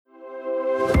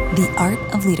The Art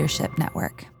of Leadership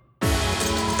Network.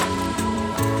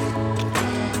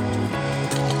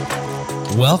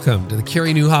 Welcome to the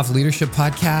Carey Nieuwhof Leadership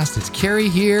Podcast. It's Carey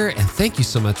here, and thank you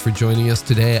so much for joining us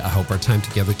today. I hope our time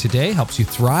together today helps you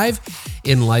thrive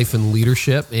in life and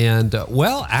leadership. And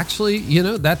actually,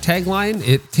 that tagline,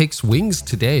 it takes wings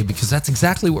today because that's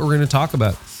exactly what we're going to talk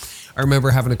about. I remember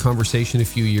having a conversation a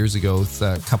few years ago with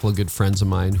a couple of good friends of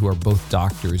mine who are both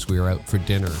doctors. We were out for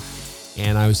dinner,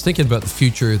 and I was thinking about the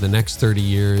future, the next 30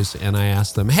 years, and I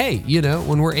asked them, hey,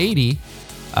 when we're 80,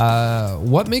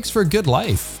 what makes for a good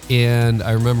life? And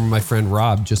I remember my friend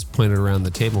Rob just pointed around the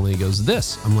table and he goes,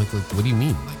 this. I'm like, what do you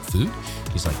mean? Like food?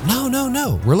 He's like,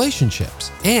 no,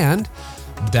 relationships. And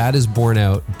that is borne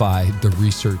out by the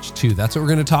research too. That's what we're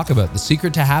going to talk about. The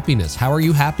secret to happiness. How are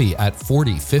you happy at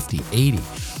 40, 50, 80?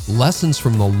 Lessons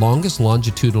from the longest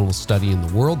longitudinal study in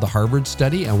the world, the Harvard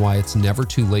study, and why it's never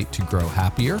too late to grow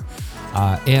happier.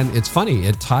 And it's funny,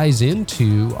 it ties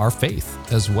into our faith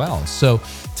as well. So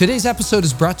today's episode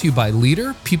is brought to you by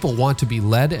Leader. People want to be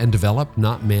led and developed,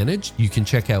 not managed. You can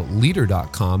check out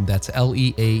leader.com, that's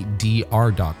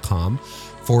leadr.com,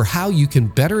 for how you can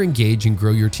better engage and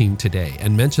grow your team today.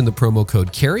 And mention the promo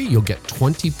code Carey, you'll get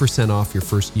 20% off your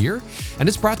first year. And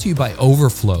it's brought to you by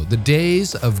Overflow. The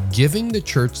days of giving the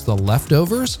church the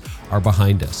leftovers are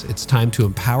behind us. It's time to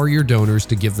empower your donors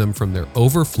to give them from their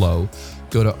overflow.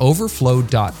 Go to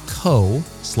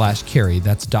overflow.co/Carey,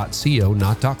 that's .co,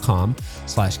 not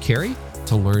 .com/Carey,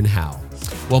 to learn how.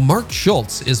 Well, Marc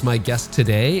Schulz is my guest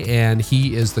today, and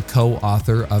he is the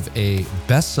co-author of a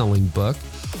best-selling book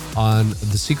on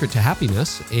the secret to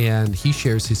happiness, and he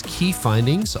shares his key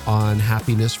findings on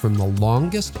happiness from the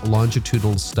longest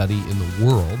longitudinal study in the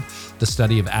world, the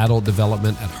study of adult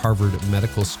development at Harvard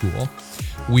Medical School.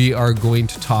 We are going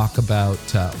to talk about,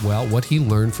 what he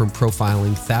learned from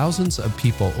profiling thousands of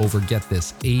people over, get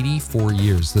this, 84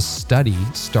 years. The study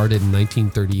started in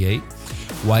 1938.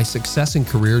 Why success and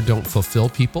career don't fulfill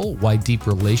people, why deep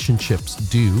relationships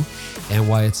do, and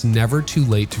why it's never too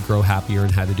late to grow happier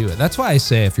and how to do it. That's why I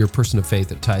say if you're a person of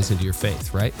faith, it ties into your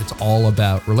faith, right? It's all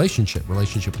about relationship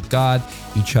with God,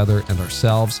 each other, and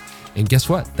ourselves. And guess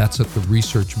what? That's what the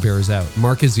research bears out.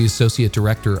 Marc is the Associate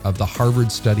Director of the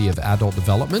Harvard Study of Adult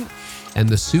Development and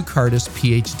the Sue Cardis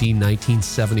PhD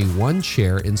 1971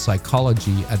 Chair in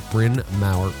Psychology at Bryn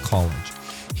Mawr College.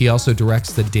 He also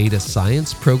directs the Data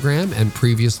Science Program and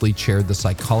previously chaired the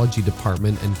Psychology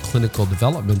Department and Clinical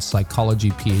Development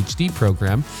Psychology PhD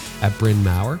program at Bryn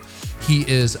Mawr. He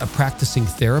is a practicing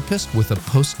therapist with a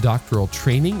postdoctoral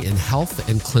training in health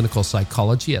and clinical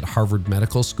psychology at Harvard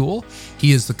Medical School.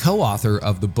 He is the co-author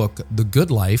of the book, The Good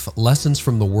Life, Lessons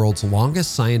from the World's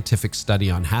Longest Scientific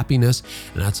Study on Happiness,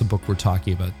 and that's a book we're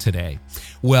talking about today.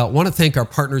 Well, I want to thank our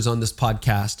partners on this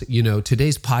podcast.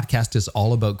 Today's podcast is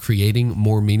all about creating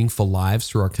more meaningful lives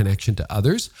through our connection to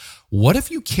others. What if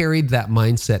you carried that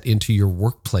mindset into your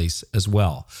workplace as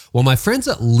well? Well, my friends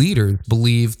at Leader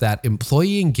believe that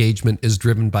employee engagement is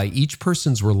driven by each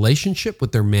person's relationship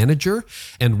with their manager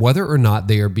and whether or not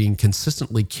they are being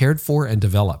consistently cared for and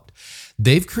developed.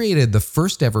 They've created the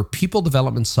first ever people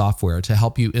development software to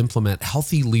help you implement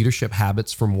healthy leadership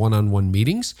habits, from one-on-one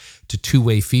meetings to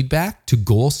two-way feedback to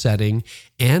goal setting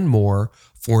and more,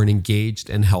 for an engaged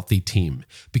and healthy team.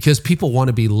 Because people want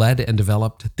to be led and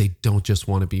developed, they don't just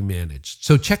want to be managed.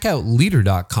 So check out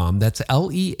leader.com, that's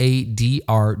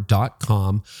leadr.com,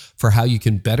 for how you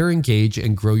can better engage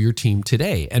and grow your team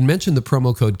today. And mention the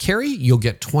promo code Carey, you'll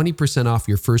get 20% off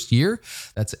your first year.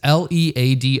 That's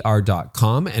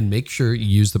leadr.com, and make sure you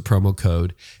use the promo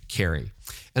code Carey.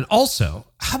 And also,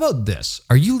 how about this?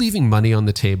 Are you leaving money on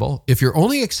the table? If you're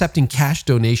only accepting cash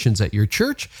donations at your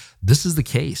church, this is the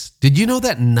case. Did you know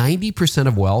that 90%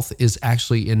 of wealth is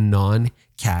actually in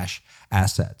non-cash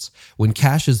assets? When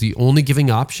cash is the only giving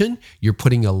option, you're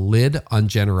putting a lid on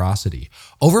generosity.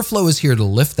 Overflow is here to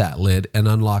lift that lid and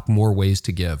unlock more ways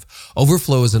to give.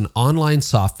 Overflow is an online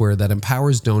software that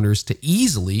empowers donors to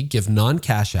easily give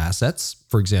non-cash assets,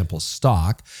 for example,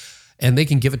 stock, and they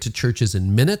can give it to churches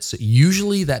in minutes.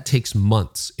 Usually that takes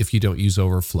months if you don't use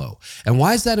Overflow. And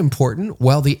why is that important?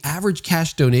 Well, the average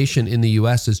cash donation in the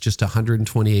US is just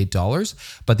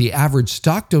 $128, but the average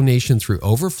stock donation through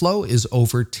Overflow is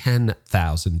over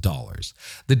 $10,000.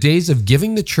 The days of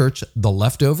giving the church the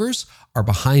leftovers are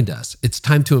behind us. It's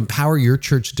time to empower your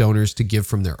church donors to give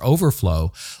from their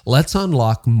overflow. Let's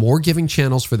unlock more giving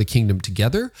channels for the kingdom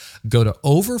together. Go to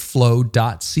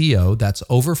overflow.co, that's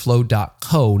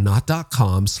overflow.co, not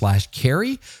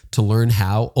 .com/Carey, to learn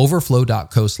how,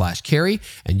 overflow.co/Carey,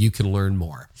 and you can learn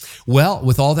more. Well,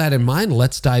 with all that in mind,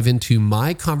 let's dive into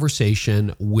my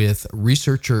conversation with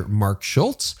researcher Marc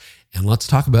Schulz, and let's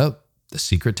talk about the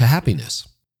secret to happiness.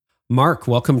 Marc,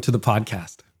 welcome to the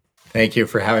podcast. Thank you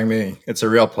for having me. It's a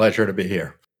real pleasure to be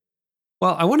here.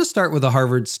 Well, I want to start with a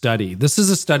Harvard study. This is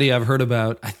a study I've heard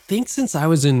about, I think, since I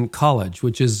was in college,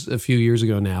 which is a few years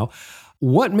ago now.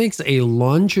 What makes a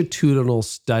longitudinal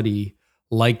study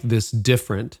like this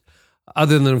different?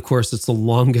 Other than, of course, it's the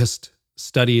longest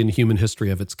study in human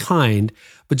history of its kind.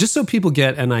 But just so people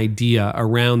get an idea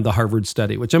around the Harvard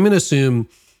study, which I'm going to assume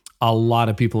a lot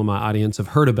of people in my audience have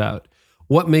heard about,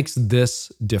 what makes this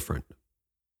different?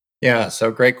 Yeah,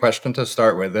 so great question to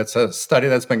start with. It's a study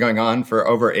that's been going on for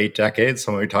over 8 decades.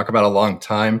 So when we talk about a long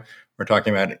time, we're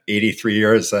talking about 83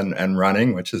 years and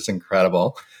running, which is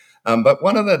incredible. But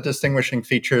one of the distinguishing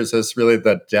features is really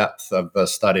the depth of the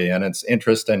study and its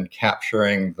interest in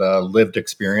capturing the lived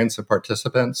experience of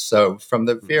participants. So from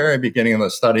the very beginning of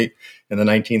the study in the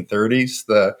 1930s,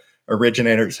 the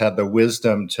originators had the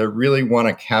wisdom to really want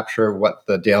to capture what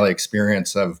the daily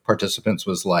experience of participants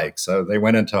was like. So they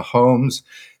went into homes,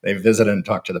 they visited and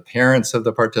talked to the parents of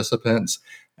the participants,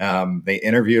 they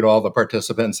interviewed all the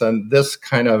participants, and this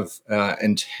kind of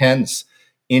intense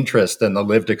interest in the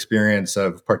lived experience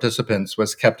of participants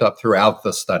was kept up throughout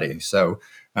the study. So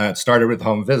it started with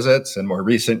home visits. In more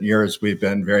recent years, we've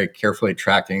been very carefully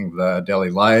tracking the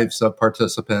daily lives of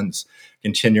participants,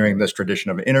 continuing this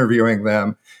tradition of interviewing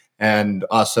them, and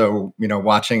also,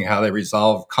 watching how they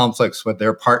resolve conflicts with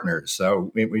their partners.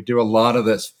 So we do a lot of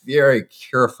this very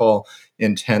careful,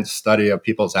 intense study of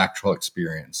people's actual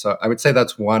experience. So I would say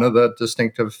that's one of the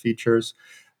distinctive features.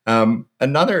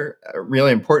 Another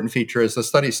really important feature is the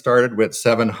study started with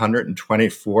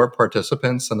 724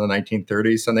 participants in the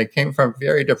 1930s, and they came from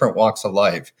very different walks of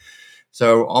life.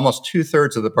 So almost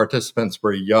 2/3 of the participants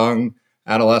were young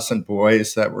adolescent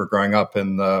boys that were growing up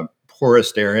in the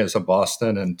poorest areas of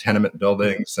Boston and tenement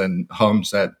buildings and homes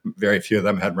that very few of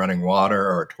them had running water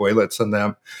or toilets in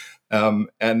them.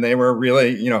 And they were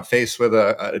really, faced with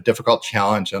a difficult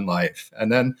challenge in life.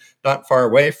 And then not far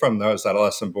away from those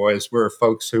adolescent boys were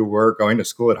folks who were going to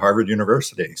school at Harvard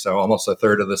University. So almost a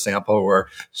third of the sample were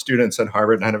students at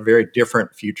Harvard and had a very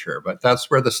different future. But that's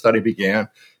where the study began,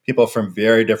 people from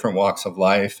very different walks of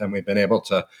life. And we've been able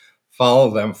to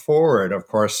follow them forward, of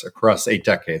course, across 8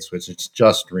 decades, which is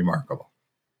just remarkable.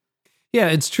 Yeah,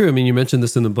 it's true. I mean, you mentioned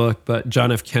this in the book, but John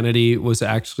F. Kennedy was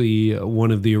actually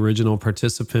one of the original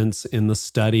participants in the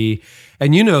study.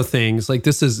 And things like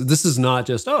this is not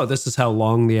just, this is how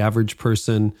long the average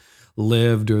person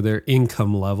lived or their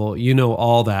income level.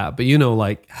 All that, but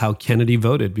like how Kennedy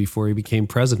voted before he became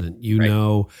president.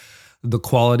 Right. The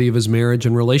quality of his marriage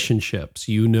and relationships,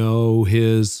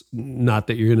 his, not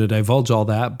that you're going to divulge all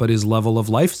that, but his level of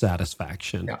life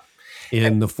satisfaction. Yeah.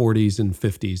 In the 40s and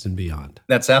 50s and beyond.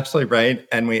 That's absolutely right.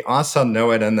 And we also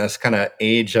know it in this kind of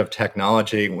age of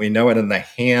technology. We know it in the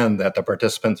hand that the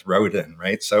participants wrote in,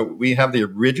 right? So we have the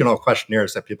original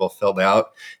questionnaires that people filled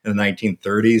out in the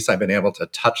 1930s. I've been able to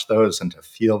touch those and to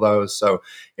feel those. So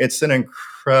it's an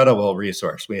incredible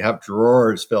resource. We have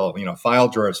drawers filled, file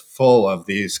drawers full of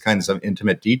these kinds of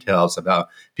intimate details about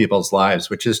people's lives,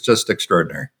 which is just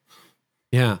extraordinary.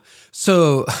 Yeah.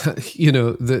 So,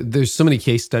 there's so many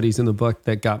case studies in the book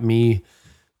that got me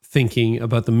thinking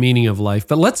about the meaning of life.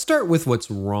 But let's start with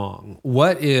what's wrong.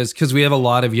 Because we have a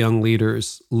lot of young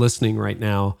leaders listening right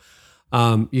now.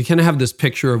 You kind of have this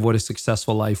picture of what a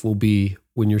successful life will be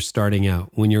when you're starting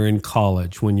out, when you're in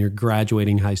college, when you're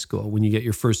graduating high school, when you get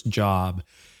your first job,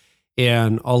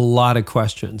 and a lot of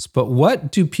questions. But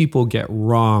what do people get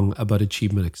wrong about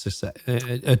achievement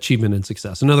and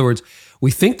success? In other words, we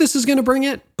think this is going to bring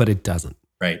it, but it doesn't.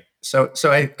 Right. So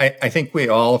I think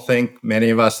many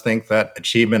of us think that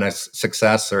achievement and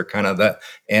success are kind of the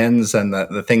ends and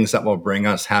the things that will bring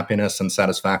us happiness and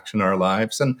satisfaction in our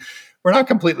lives. And we're not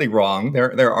completely wrong.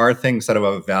 There are things that have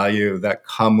a value that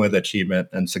come with achievement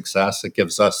and success. It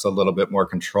gives us a little bit more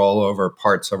control over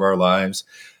parts of our lives.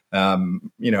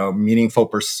 Meaningful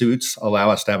pursuits allow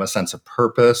us to have a sense of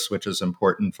purpose, which is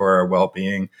important for our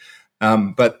well-being.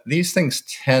 But these things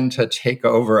tend to take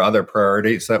over other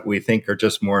priorities that we think are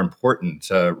just more important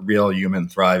to real human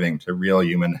thriving, to real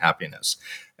human happiness.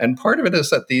 And part of it is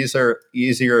that these are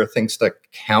easier things to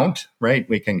count, right?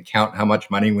 We can count how much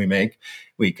money we make.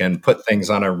 We can put things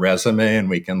on a resume and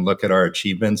we can look at our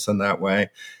achievements in that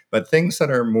way. But things that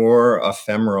are more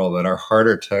ephemeral, that are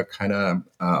harder to kind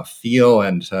of feel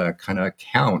and to kind of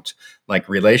count, like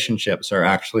relationships, are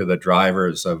actually the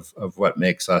drivers of what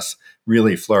makes us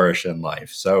really flourish in life.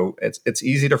 So it's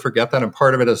easy to forget that. And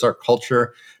part of it is our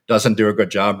culture doesn't do a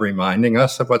good job reminding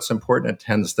us of what's important. It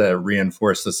tends to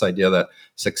reinforce this idea that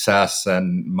success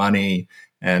and money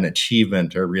and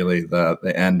achievement are really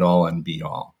the end all and be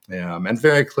all. And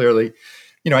very clearly,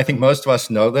 I think most of us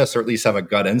know this, or at least have a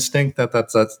gut instinct that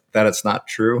it's not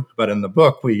true. But in the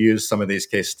book, we use some of these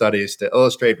case studies to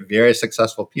illustrate very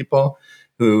successful people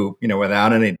who,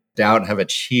 without any doubt have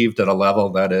achieved at a level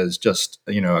that is just,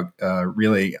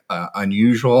 really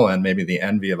unusual and maybe the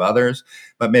envy of others,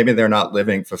 but maybe they're not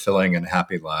living fulfilling and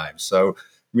happy lives. So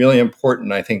really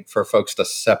important, I think, for folks to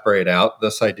separate out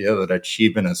this idea that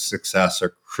achievement and success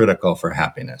are critical for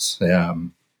happiness.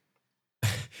 One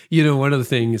of the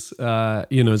things,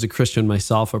 as a Christian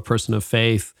myself, a person of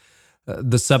faith,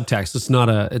 the subtext,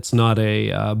 it's not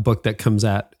a book that comes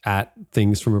at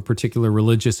things from a particular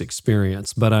religious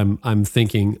experience, but I'm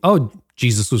thinking, oh,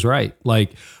 Jesus was right.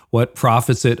 Like, what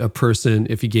profits it a person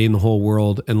if you gain the whole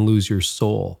world and lose your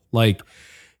soul? Like,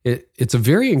 it's a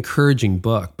very encouraging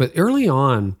book. But early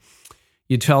on,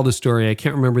 you tell the story, I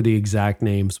can't remember the exact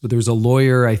names, but there was a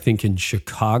lawyer, I think, in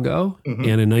Chicago. Mm-hmm.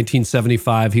 And in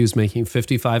 1975, he was making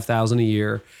 $55,000 a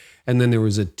year. And then there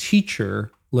was a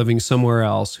teacher living somewhere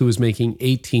else who was making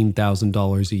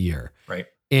 $18,000 a year. Right.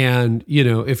 And,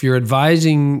 if you're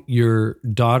advising your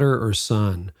daughter or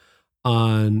son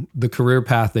on the career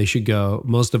path they should go,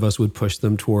 most of us would push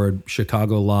them toward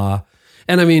Chicago law.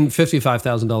 And I mean,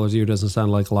 $55,000 a year doesn't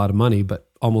sound like a lot of money, but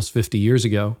almost 50 years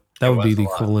ago, that would be the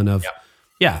equivalent of,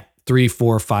 $300,000,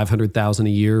 $400,000, $500,000 a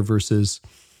year versus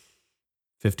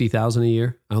 $50,000 a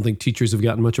year. I don't think teachers have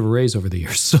gotten much of a raise over the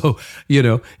years. So,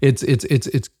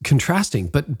 it's contrasting,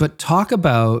 but talk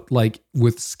about, like,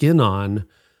 with skin on,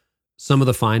 some of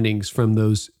the findings from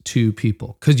those two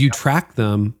people, because you track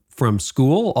them from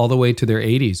school all the way to their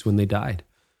 80s when they died.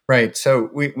 Right. So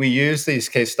we use these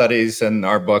case studies in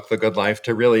our book, The Good Life,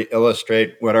 to really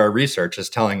illustrate what our research is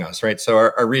telling us, right? So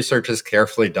our research is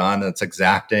carefully done, it's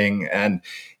exacting, and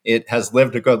it has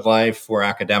lived a good life for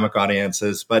academic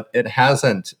audiences, but it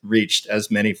hasn't reached as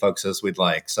many folks as we'd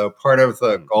like. So part of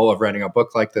the goal of writing a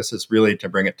book like this is really to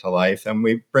bring it to life. And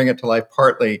we bring it to life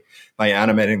partly by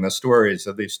animating the stories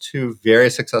of these two very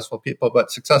successful people,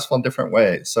 but successful in different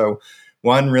ways. So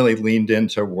one really leaned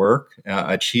into work,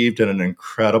 achieved at an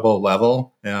incredible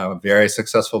level, very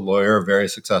successful lawyer, very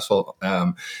successful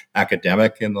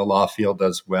academic in the law field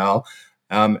as well,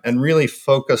 and really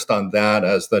focused on that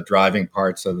as the driving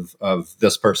parts of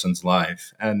this person's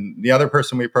life. And the other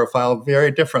person we profiled,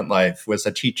 very different life, was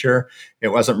a teacher. It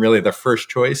wasn't really the first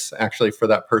choice. Actually, for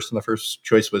that person, the first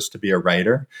choice was to be a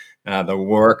writer. The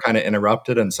war kind of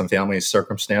interrupted and some family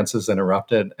circumstances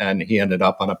interrupted, and he ended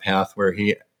up on a path where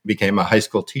he became a high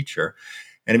school teacher,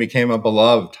 and he became a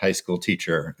beloved high school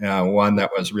teacher, one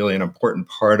that was really an important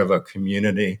part of a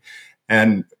community,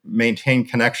 and maintained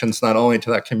connections not only to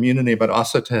that community, but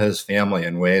also to his family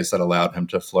in ways that allowed him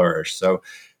to flourish. So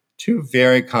two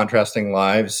very contrasting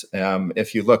lives.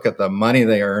 If you look at the money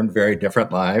they earned, very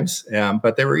different lives,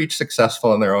 but they were each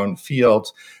successful in their own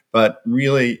fields, but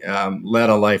really led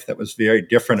a life that was very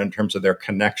different in terms of their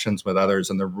connections with others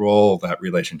and the role that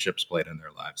relationships played in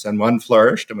their lives. And one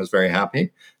flourished and was very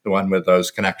happy, the one with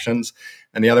those connections,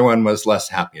 and the other one was less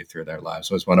happy through their lives,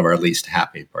 was one of our least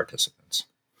happy participants.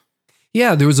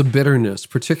 Yeah, there was a bitterness,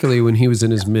 particularly when he was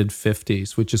in his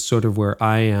mid-50s, which is sort of where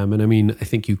I am. And I mean, I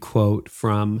think you quote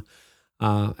from,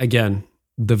 again,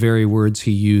 the very words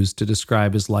he used to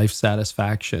describe his life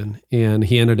satisfaction. And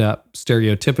he ended up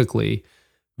stereotypically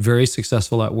very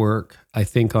successful at work, I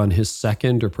think on his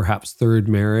second or perhaps third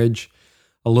marriage,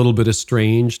 a little bit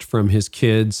estranged from his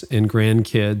kids and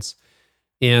grandkids.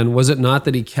 And was it not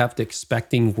that he kept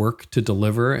expecting work to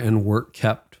deliver and work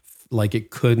kept like it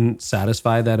couldn't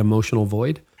satisfy that emotional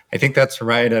void? I think that's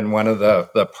right. And one of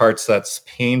the parts that's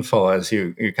painful as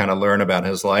you kind of learn about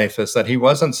his life is that he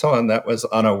wasn't someone that was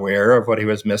unaware of what he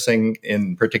was missing,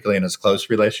 particularly in his close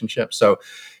relationships. So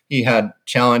he had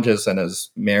challenges in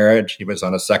his marriage. He was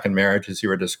on a second marriage, as you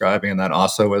were describing, and that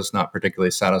also was not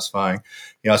particularly satisfying.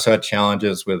 He also had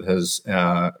challenges with his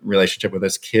relationship with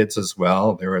his kids as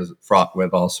well. They were fraught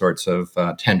with all sorts of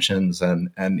tensions,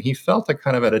 and he felt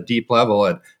at a deep level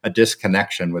a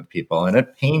disconnection with people, and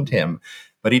it pained him.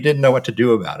 But he didn't know what to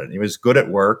do about it. He was good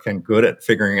at work and good at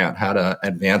figuring out how to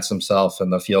advance himself in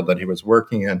the field that he was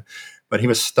working in. But he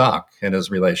was stuck in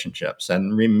his relationships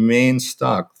and remained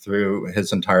stuck through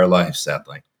his entire life,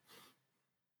 sadly.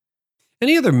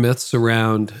 Any other myths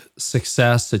around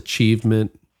success,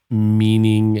 achievement,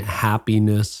 meaning,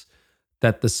 happiness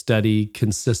that the study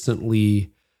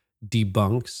consistently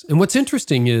debunks? And what's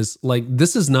interesting is, like,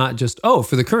 this is not just,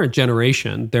 for the current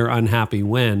generation, they're unhappy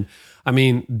when. I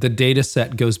mean, the data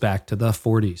set goes back to the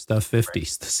 40s, the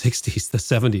 50s, the 60s, the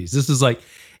 70s. This is like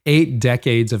 8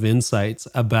 decades of insights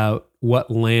about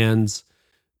what lands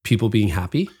people being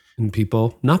happy. and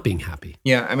people not being happy.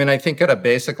 Yeah, I mean, I think at a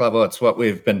basic level, it's what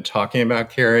we've been talking about,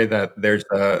 Carrie, that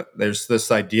there's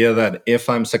this idea that if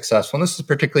I'm successful, and this is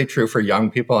particularly true for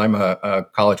young people. I'm a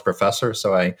college professor,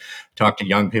 so I talk to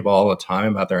young people all the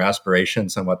time about their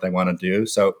aspirations and what they want to do.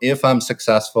 So if I'm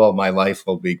successful, my life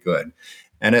will be good.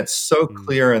 And it's so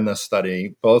clear in this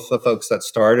study, both the folks that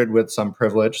started with some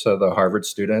privilege, so the Harvard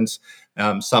students,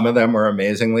 some of them were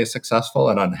amazingly successful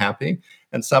and unhappy.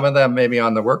 And some of them, maybe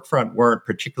on the work front, weren't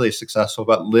particularly successful,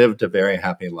 but lived a very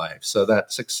happy life. So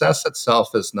that success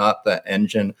itself is not the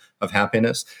engine of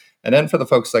happiness. And then for the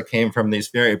folks that came from these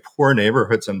very poor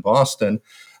neighborhoods in Boston,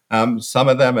 some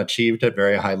of them achieved at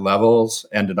very high levels,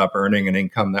 ended up earning an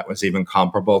income that was even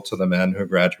comparable to the men who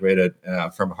graduated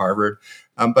from Harvard.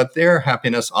 But their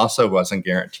happiness also wasn't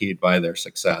guaranteed by their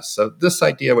success. So this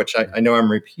idea, which I know I'm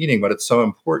repeating, but it's so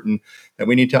important that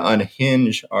we need to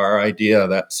unhinge our idea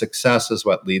that success is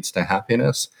what leads to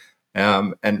happiness.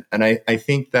 And I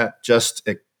think that just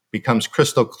it becomes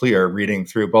crystal clear reading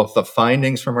through both the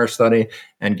findings from our study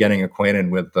and getting acquainted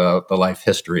with the life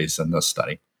histories in this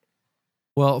study.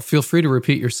 Well, feel free to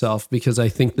repeat yourself because I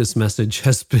think this message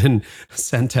has been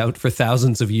sent out for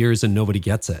thousands of years and nobody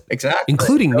gets it. Exactly.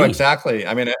 Including me. Exactly.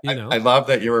 I mean, I love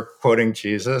that you were quoting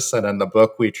Jesus. And in the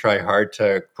book, we try hard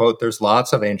to quote, there's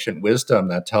lots of ancient wisdom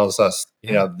that tells us,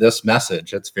 this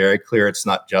message. It's very clear. It's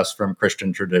not just from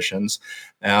Christian traditions.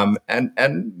 And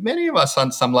many of us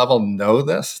on some level know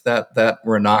this, that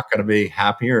we're not going to be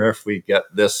happier if we get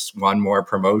this one more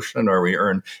promotion or we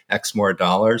earn X more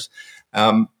dollars.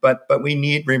 But we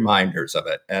need reminders of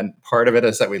it. And part of it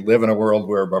is that we live in a world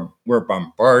where we're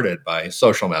bombarded by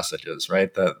social messages,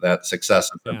 right? That success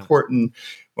is important.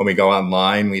 When we go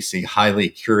online, we see highly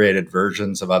curated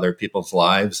versions of other people's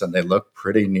lives, and they look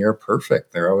pretty near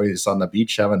perfect. They're always on the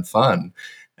beach having fun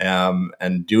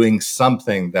and doing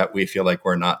something that we feel like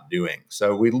we're not doing.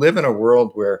 So we live in a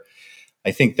world where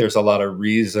I think there's a lot of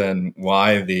reason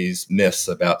why these myths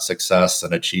about success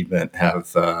and achievement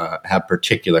have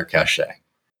particular cachet.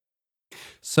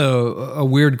 So a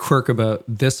weird quirk about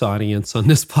this audience on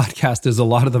this podcast is a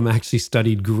lot of them actually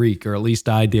studied Greek, or at least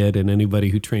I did, and anybody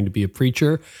who trained to be a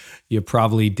preacher, you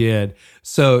probably did.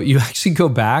 So you actually go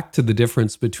back to the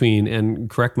difference between, and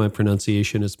correct my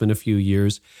pronunciation, it's been a few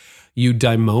years,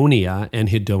 eudaimonia and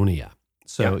hedonia.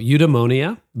 So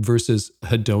eudaimonia versus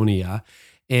hedonia,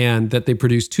 and that they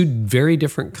produce two very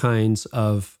different kinds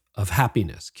of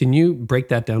happiness. Can you break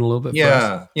that down a little bit for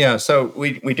us? Yeah. So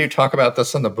we do talk about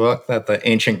this in the book, that the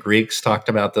ancient Greeks talked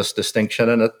about this distinction.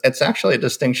 And it's actually a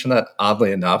distinction that,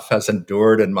 oddly enough, has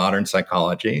endured in modern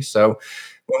psychology. So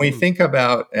when we think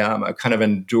about a kind of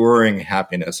enduring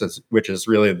happiness, which is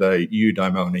really the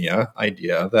eudaimonia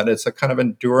idea, that it's a kind of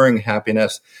enduring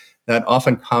happiness that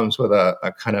often comes with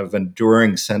a kind of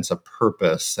enduring sense of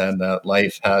purpose and that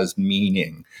life has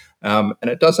meaning. And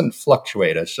it doesn't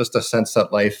fluctuate. It's just a sense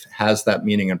that life has that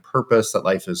meaning and purpose, that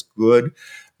life is good.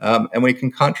 And we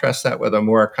can contrast that with a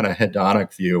more kind of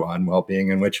hedonic view on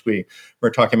well-being, in which we're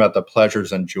talking about the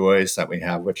pleasures and joys that we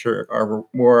have, which are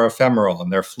more ephemeral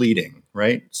and they're fleeting,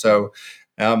 right? So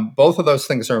both of those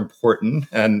things are important.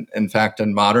 And in fact,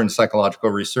 in modern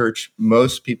psychological research,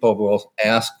 most people will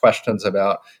ask questions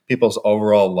about people's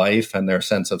overall life and their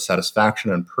sense of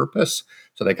satisfaction and purpose.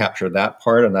 So they capture that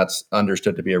part, and that's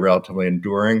understood to be a relatively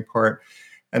enduring part.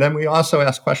 And then we also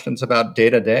ask questions about day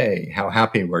to day. How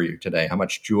happy were you today? How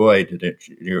much joy did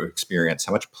you experience?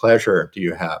 How much pleasure do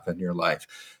you have in your life?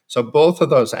 So both of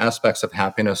those aspects of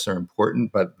happiness are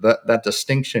important, but that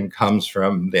distinction comes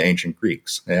from the ancient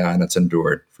Greeks, and it's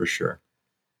endured for sure.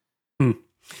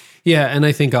 Yeah, and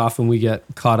I think often we get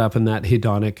caught up in that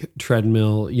hedonic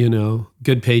treadmill,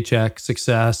 good paycheck,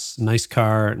 success, nice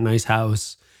car, nice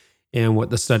house. And what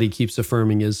the study keeps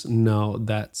affirming is, no,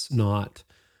 that's not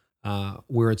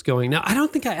where it's going. Now, I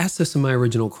don't think I asked this in my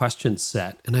original question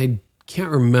set, and I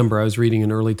can't remember. I was reading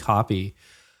an early copy,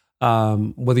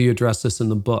 whether you addressed this in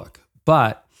the book.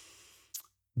 But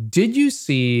did you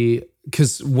see,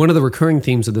 because one of the recurring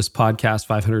themes of this podcast,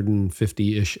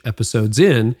 550-ish episodes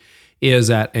in, is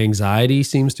that anxiety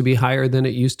seems to be higher than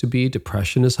it used to be.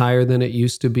 Depression is higher than it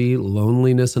used to be.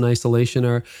 Loneliness and isolation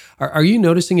are you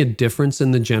noticing a difference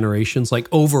in the generations, like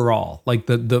overall, like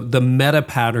the meta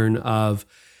pattern of,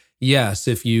 yes,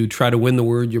 if you try to win the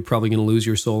word, you're probably going to lose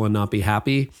your soul and not be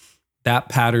happy. That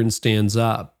pattern stands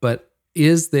up. But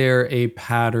is there a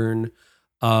pattern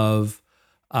of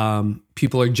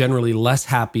people are generally less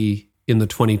happy in the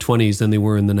 2020s than they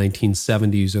were in the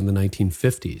 1970s or the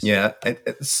 1950s? Yeah,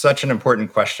 it's such an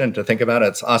important question to think about.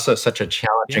 It's also such a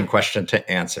challenging question to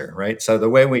answer, right? So the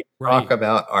way we talk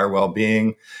about our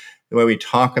well-being the way we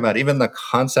talk about even the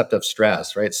concept of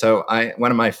stress, right? So one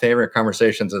of my favorite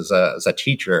conversations as a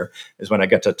teacher is when I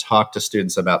get to talk to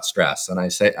students about stress. And I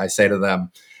say to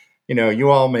them, you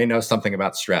all may know something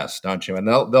about stress, don't you? And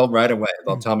they'll right away,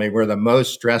 they'll tell me we're the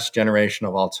most stressed generation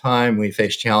of all time. We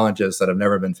face challenges that have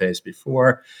never been faced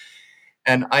before.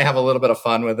 And I have a little bit of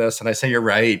fun with this. And I say, you're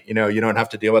right. You don't have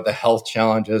to deal with the health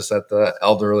challenges that the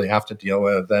elderly have to deal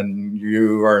with. And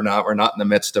we're not in the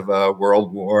midst of a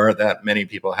world war that many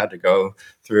people had to go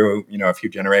through, a few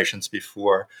generations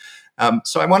before.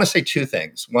 So I want to say two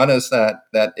things. One is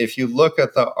that if you look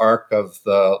at the arc of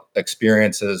the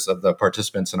experiences of the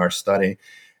participants in our study,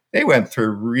 they went through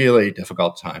really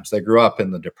difficult times. They grew up in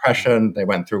the Depression. They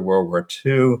went through World War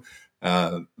II,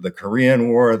 the Korean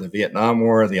War, the Vietnam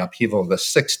War, the upheaval of the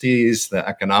 60s, the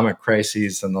economic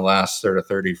crises in the last sort of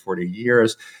 30, 40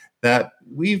 years, that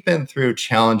we've been through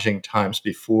challenging times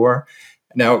before.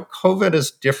 Now, COVID is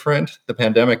different. The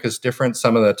pandemic is different.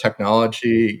 Some of the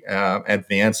technology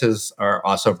advances are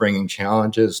also bringing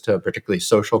challenges to particularly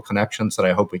social connections that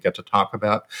I hope we get to talk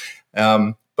about.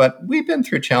 But we've been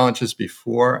through challenges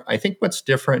before. I think what's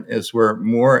different is we're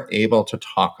more able to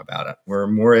talk about it. We're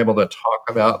more able to talk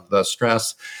about the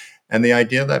stress and the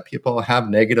idea that people have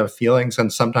negative feelings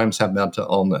and sometimes have mental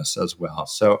illness as well.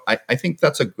 So I think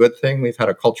that's a good thing. We've had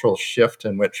a cultural shift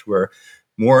in which we're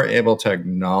more able to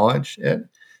acknowledge it,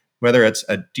 whether it's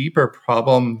a deeper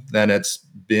problem than it's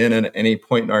been at any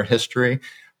point in our history.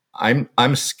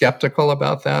 I'm skeptical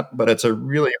about that, but it's a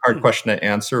really hard question to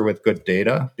answer with good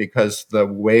data because the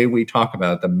way we talk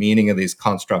about it, the meaning of these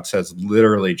constructs has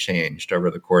literally changed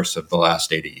over the course of the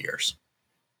last 80 years.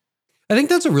 I think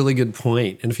that's a really good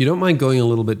point. And if you don't mind going a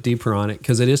little bit deeper on it,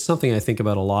 because it is something I think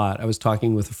about a lot. I was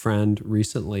talking with a friend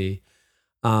recently.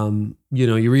 You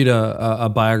read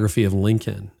a biography of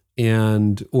Lincoln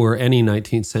or any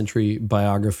 19th century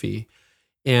biography,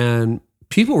 and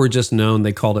people were just known,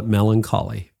 they called it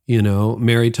melancholy.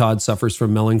 Mary Todd suffers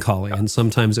from melancholy. And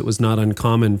sometimes it was not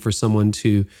uncommon for someone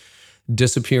to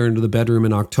disappear into the bedroom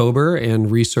in October and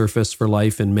resurface for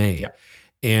life in May. Yeah.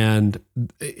 And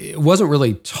it wasn't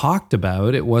really talked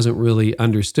about. It wasn't really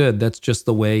understood. That's just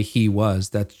the way he was.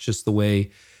 That's just the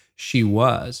way she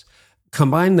was.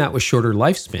 Combine that with shorter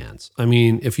lifespans. I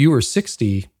mean, if you were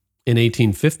 60 in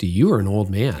 1850, you were an old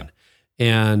man.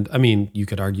 And I mean, you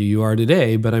could argue you are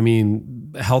today, but I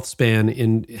mean, health span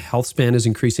is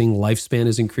increasing, lifespan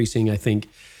is increasing. I think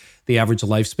the average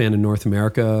lifespan in North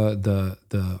America,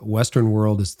 the Western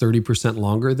world, is 30%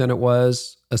 longer than it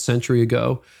was a century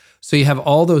ago. So you have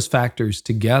all those factors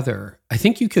together. I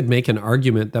think you could make an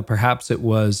argument that perhaps it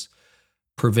was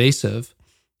pervasive.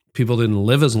 People didn't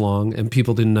live as long and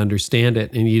people didn't understand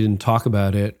it and you didn't talk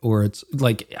about it. Or it's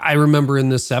like, I remember in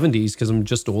the 70s, because I'm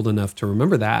just old enough to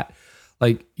remember that,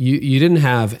 like you didn't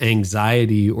have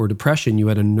anxiety or depression, you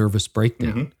had a nervous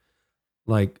breakdown. Mm-hmm.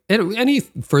 Like, any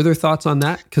further thoughts on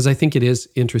that? Because I think it is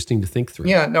interesting to think through.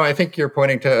 Yeah, no, I think you're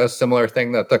pointing to a similar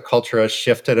thing, that the culture has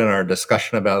shifted and our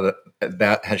discussion about it,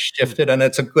 that has shifted. And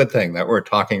it's a good thing that we're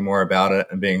talking more about it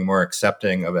and being more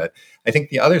accepting of it. I think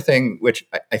the other thing, which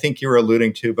I think you were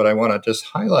alluding to, but I want to just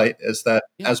highlight, is that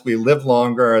as we live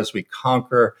longer, as we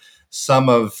conquer some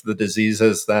of the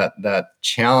diseases that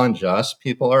challenge us,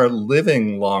 people are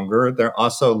living longer. They're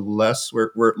also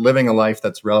we're living a life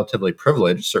that's relatively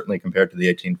privileged, certainly compared to the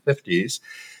 1850s,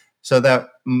 so that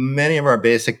many of our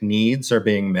basic needs are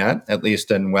being met, at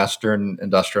least in Western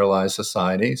industrialized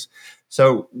societies.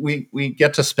 So we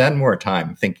get to spend more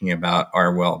time thinking about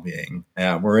our well-being.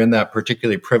 We're in that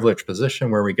particularly privileged position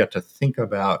where we get to think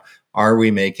about, are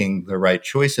we making the right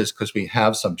choices? Because we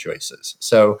have some choices.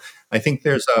 So I think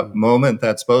there's a moment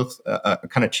that's both a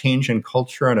kind of change in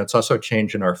culture and it's also a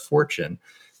change in our fortune.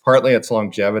 Partly it's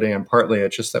longevity and partly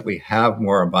it's just that we have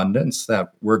more abundance,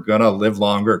 that we're going to live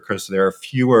longer because there are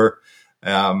fewer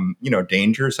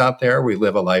dangers out there. We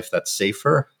live a life that's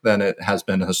safer than it has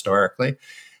been historically.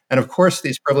 And of course,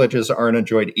 these privileges aren't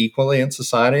enjoyed equally in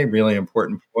society, really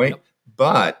important point. Yep.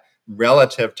 But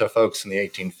relative to folks in the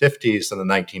 1850s and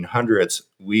the 1900s,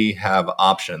 we have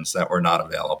options that were not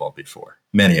available before.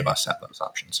 Many of us have those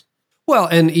options. Well,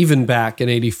 and even back an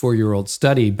 84-year-old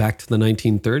study back to the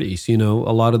 1930s,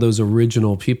 a lot of those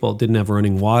original people didn't have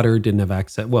running water, didn't have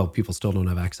access. Well, people still don't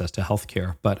have access to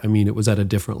healthcare, but I mean, it was at a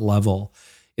different level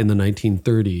in the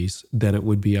 1930s than it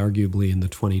would be arguably in the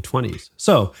 2020s.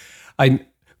 So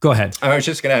Go ahead. I was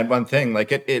just going to add one thing.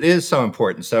 Like it is so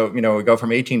important. So, we go from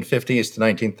 1850s to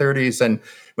 1930s. And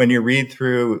when you read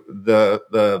through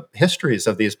the histories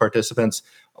of these participants,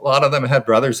 a lot of them had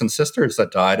brothers and sisters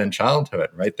that died in childhood,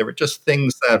 right? There were just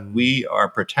things that we are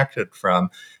protected from.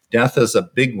 Death is a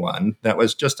big one. That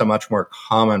was just a much more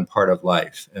common part of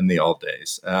life in the old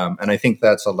days. And I think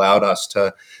that's allowed us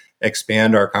to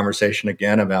expand our conversation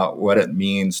again about what it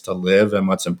means to live and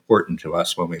what's important to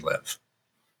us when we live.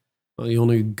 Well, you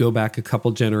only go back a couple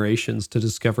generations to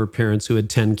discover parents who had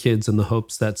 10 kids in the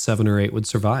hopes that 7 or 8 would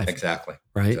survive. Exactly.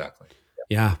 Right? Exactly.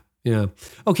 Yeah. Yeah.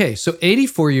 Okay. So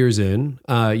 84 years in,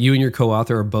 you and your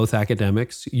co-author are both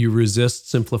academics. You resist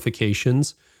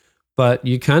simplifications, but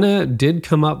you kind of did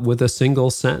come up with a single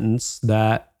sentence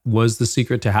that was the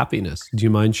secret to happiness. Do you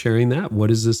mind sharing that?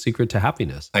 What is the secret to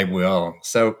happiness? I will.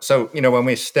 So, when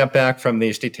we step back from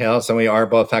these details, and we are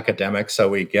both academics, so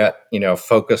we get,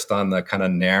 focused on the kind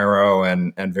of narrow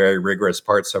and very rigorous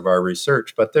parts of our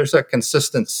research, but there's a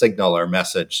consistent signal or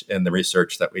message in the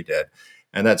research that we did.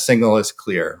 And that signal is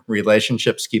clear.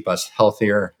 Relationships keep us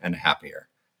healthier and happier.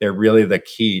 They're really the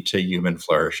key to human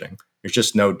flourishing. There's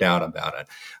just no doubt about it.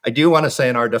 I do want to say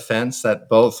in our defense that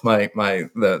both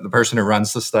the person who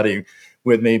runs the study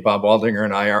with me, Bob Waldinger,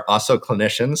 and I are also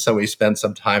clinicians. So we spend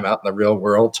some time out in the real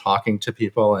world talking to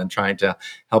people and trying to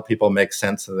help people make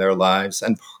sense of their lives.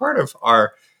 And part of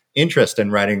our interest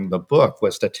in writing the book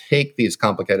was to take these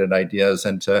complicated ideas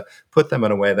and to put them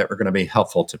in a way that were going to be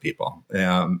helpful to people.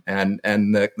 And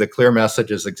the clear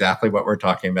message is exactly what we're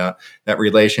talking about, that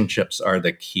relationships are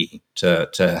the key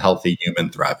to healthy human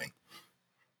thriving.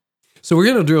 So we're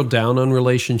going to drill down on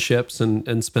relationships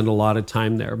and spend a lot of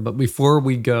time there. But before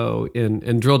we go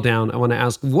and drill down, I want to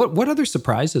ask, what other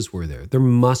surprises were there? There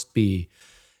must be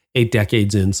 8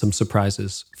 decades in some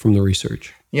surprises from the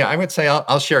research. Yeah, I would say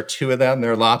I'll share 2 of them.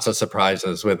 There are lots of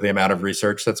surprises with the amount of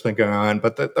research that's been going on.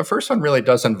 But the first one really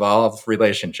does involve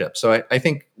relationships. So I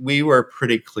think we were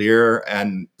pretty clear,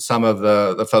 and some of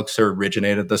the folks who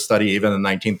originated the study, even in the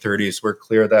 1930s, were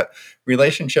clear that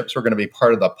relationships were going to be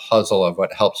part of the puzzle of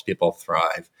what helps people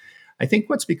thrive. I think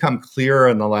what's become clearer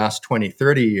in the last 20,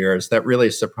 30 years that really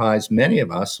surprised many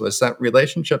of us was that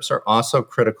relationships are also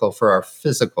critical for our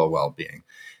physical well-being.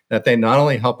 That they not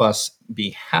only help us be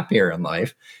happier in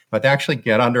life, but they actually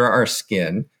get under our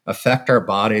skin, affect our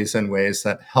bodies in ways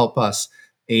that help us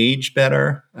age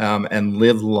better and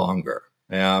live longer.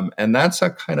 And that's a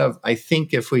kind of, I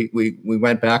think if we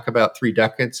went back about 3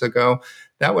 decades ago,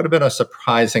 that would have been a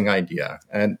surprising idea.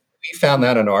 And we found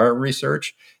that in our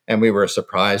research, and we were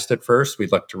surprised at first. We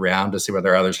looked around to see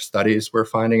whether other studies were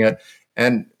finding it.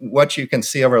 And what you can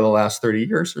see over the last 30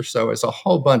 years or so is a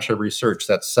whole bunch of research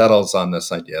that settles on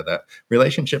this idea that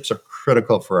relationships are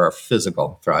critical for our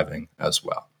physical thriving as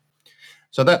well.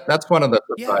 So that's one of the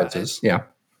surprises. Yeah.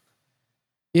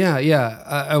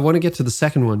 I want to get to the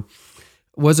second one.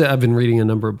 I've been reading a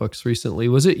number of books recently.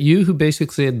 Was it you who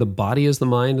basically said the body is the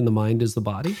mind and the mind is the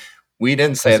body? We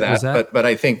didn't say that, but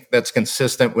I think that's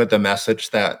consistent with the message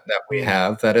that we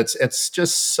have, that it's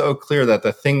just so clear that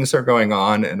the things are going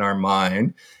on in our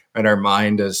mind, and our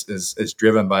mind is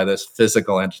driven by this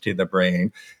physical entity, the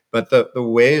brain. But the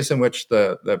ways in which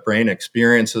the brain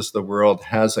experiences the world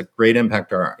has a great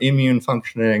impact on our immune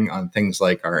functioning, on things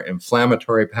like our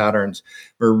inflammatory patterns.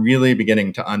 We're really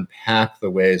beginning to unpack the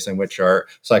ways in which our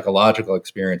psychological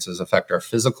experiences affect our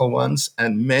physical ones.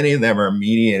 And many of them are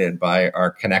mediated by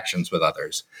our connections with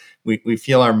others. We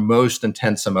feel our most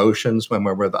intense emotions when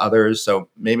we're with others. So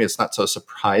maybe it's not so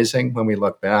surprising when we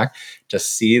look back to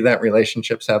see that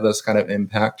relationships have this kind of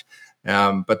impact.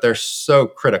 But they're so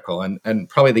critical. And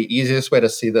probably the easiest way to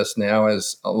see this now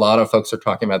is a lot of folks are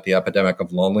talking about the epidemic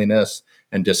of loneliness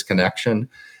and disconnection.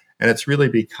 And it's really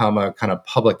become a kind of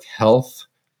public health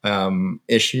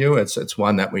issue. It's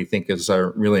one that we think is a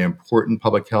really important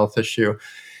public health issue.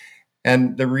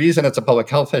 And the reason it's a public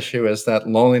health issue is that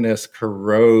loneliness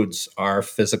corrodes our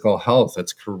physical health.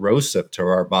 It's corrosive to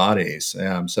our bodies.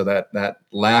 So that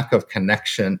lack of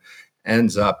connection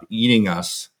ends up eating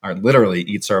us, or literally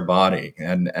eats our body,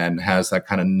 and has that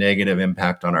kind of negative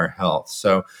impact on our health.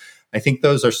 So I think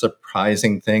those are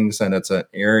surprising things, and it's an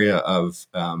area of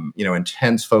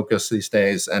intense focus these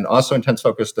days, and also intense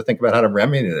focus to think about how to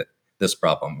remedy this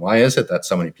problem. Why is it that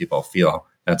so many people feel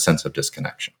that sense of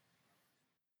disconnection?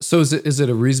 So is it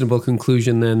a reasonable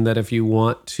conclusion then that if you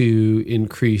want to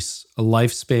increase a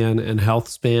lifespan and health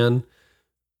span,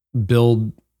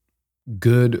 build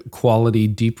good quality,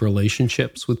 deep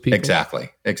relationships with people? Exactly.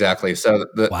 So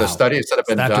the studies that have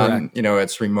been done,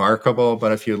 it's remarkable.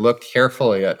 But if you look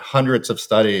carefully at hundreds of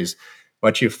studies,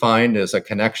 what you find is a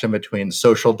connection between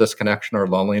social disconnection or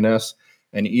loneliness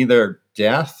and either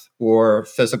death or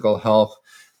physical health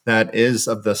that is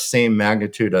of the same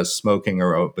magnitude as smoking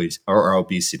or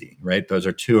obesity, right? Those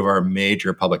are two of our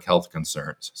major public health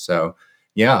concerns. So,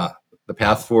 yeah, the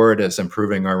path forward is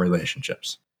improving our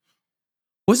relationships.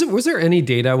 Was there any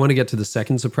data? I want to get to the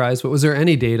second surprise, but was there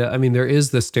any data? I mean, there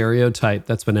is the stereotype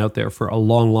that's been out there for a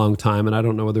long, long time, and I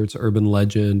don't know whether it's urban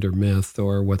legend or myth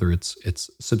or whether it's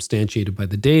substantiated by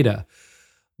the data.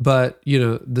 But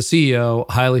the CEO,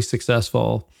 highly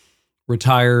successful,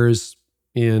 retires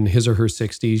in his or her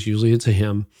 60s. Usually, it's a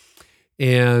him,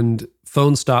 and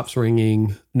phone stops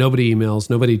ringing. Nobody emails,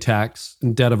 nobody texts.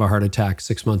 Dead of a heart attack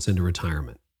 6 months into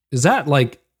retirement. Is that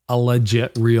like a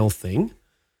legit real thing?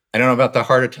 I don't know about the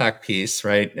heart attack piece,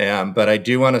 right? But I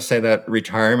do want to say that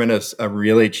retirement is a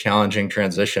really challenging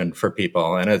transition for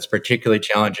people. And it's particularly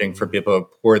challenging for people who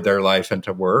poured their life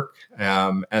into work.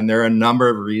 And there are a number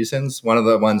of reasons. One of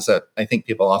the ones that I think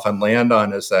people often land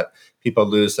on is that people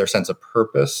lose their sense of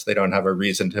purpose. They don't have a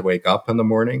reason to wake up in the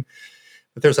morning.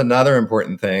 But there's another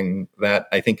important thing that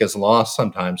I think is lost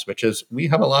sometimes, which is we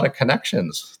have a lot of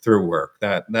connections through work,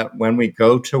 that when we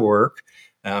go to work,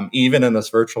 even in this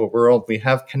virtual world, we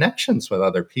have connections with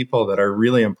other people that are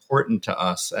really important to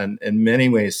us and in many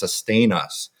ways sustain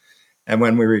us. And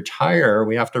when we retire,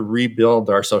 we have to rebuild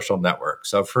our social network.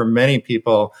 So for many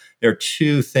people, there are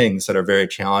two things that are very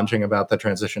challenging about the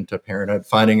transition to parenthood: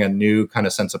 finding a new kind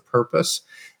of sense of purpose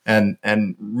and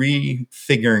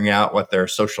refiguring out what their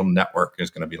social network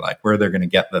is going to be like, where they're going to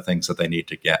get the things that they need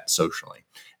to get socially.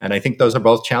 And I think those are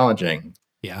both challenging.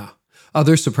 Yeah.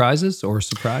 Other surprises or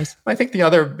surprise? I think the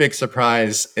other big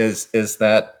surprise is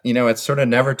that, it's sort of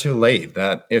never too late.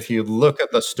 That if you look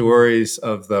at the stories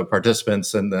of the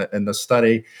participants in the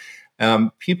study,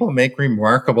 people make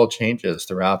remarkable changes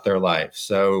throughout their life.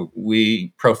 So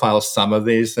we profile some of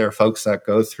these. There are folks that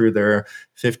go through their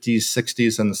 50s,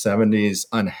 60s, and 70s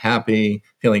unhappy,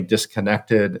 feeling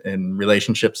disconnected in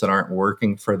relationships that aren't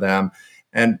working for them.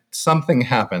 And something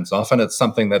happens. Often it's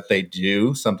something that they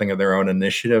do, something of their own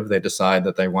initiative. They decide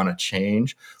that they want to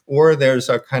change, or there's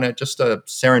a kind of just a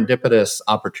serendipitous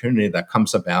opportunity that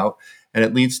comes about and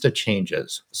it leads to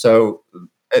changes. So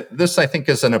this, I think,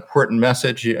 is an important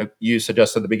message. You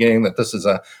suggested at the beginning that this is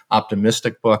an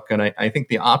optimistic book. And I think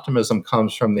the optimism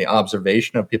comes from the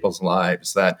observation of people's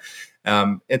lives, that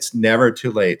it's never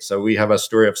too late. So we have a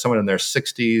story of someone in their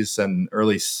 60s and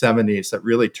early 70s that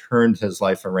really turned his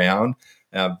life around.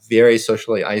 Very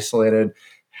socially isolated,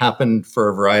 happened for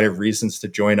a variety of reasons to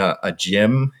join a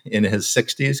gym in his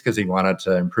 60s because he wanted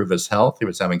to improve his health. He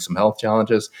was having some health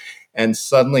challenges and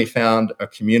suddenly found a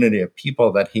community of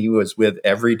people that he was with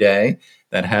every day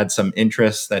that had some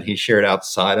interests that he shared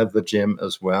outside of the gym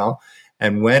as well,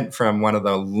 and went from one of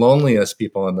the loneliest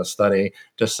people in the study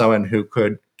to someone who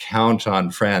could count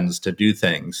on friends to do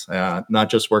things, not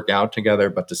just work out together,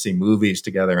 but to see movies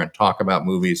together and talk about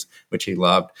movies, which he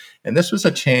loved. And this was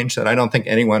a change that I don't think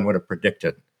anyone would have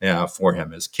predicted for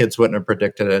him. His kids wouldn't have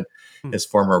predicted it. His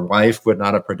former wife would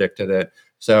not have predicted it.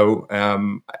 So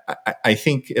I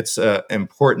think it's an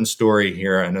important story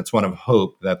here, and it's one of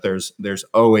hope that there's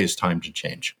always time to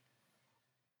change.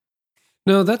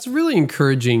 No, that's really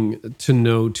encouraging to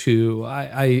know too.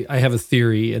 I have a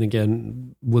theory, and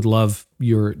again, would love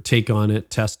your take on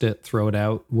it, test it, throw it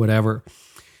out, whatever.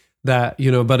 That,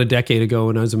 about a decade ago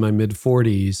when I was in my mid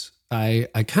 40s, I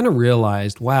kind of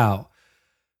realized, wow,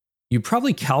 you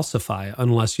probably calcify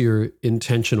unless you're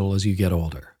intentional as you get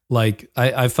older. Like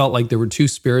I felt like there were two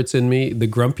spirits in me, the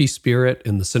grumpy spirit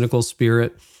and the cynical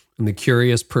spirit, and the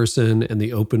curious person and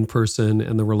the open person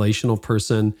and the relational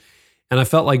person. And I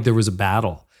felt like there was a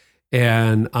battle.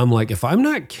 And I'm like, if I'm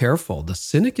not careful, the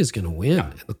cynic is going to win.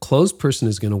 And the closed person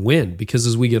is going to win. Because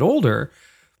as we get older,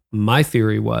 my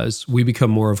theory was we become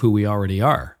more of who we already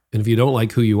are. And if you don't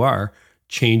like who you are,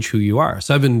 change who you are.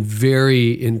 So I've been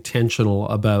very intentional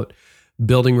about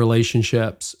building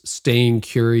relationships, staying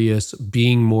curious,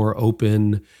 being more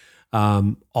open,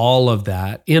 all of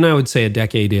that. And I would say a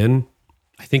decade in,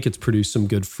 I think it's produced some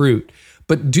good fruit.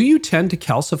 But do you tend to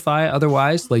calcify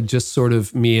otherwise, like just sort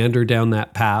of meander down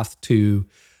that path to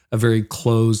a very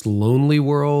closed, lonely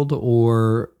world,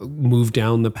 or move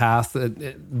down the path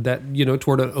that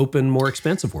toward an open, more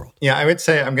expansive world? Yeah, I would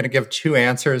say I'm going to give two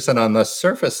answers. And on the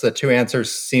surface, the two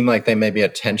answers seem like they may be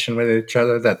at tension with each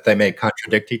other, that they may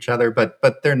contradict each other, but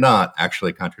they're not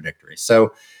actually contradictory.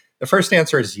 So the first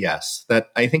answer is yes,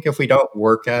 that I think if we don't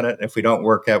work at it, if we don't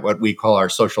work at what we call our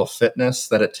social fitness,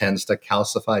 that it tends to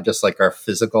calcify just like our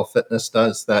physical fitness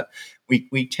does, that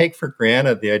we take for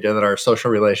granted the idea that our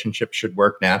social relationships should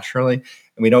work naturally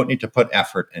and we don't need to put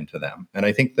effort into them. And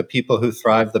I think the people who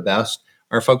thrive the best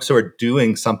are folks who are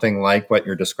doing something like what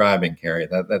you're describing, Carrie,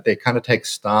 that they kind of take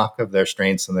stock of their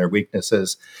strengths and their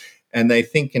weaknesses, and they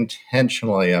think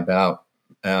intentionally about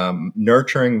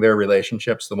nurturing their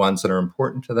relationships, the ones that are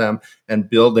important to them, and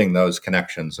building those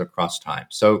connections across time.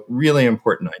 So really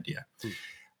important idea.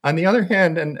 On the other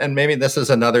hand, and maybe this is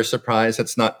another surprise,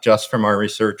 it's not just from our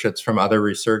research, it's from other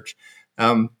research.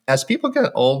 As people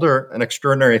get older, an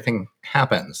extraordinary thing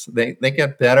happens. They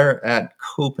get better at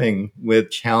coping with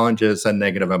challenges and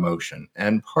negative emotion.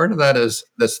 And part of that is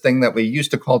this thing that we used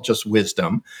to call just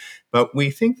wisdom. But we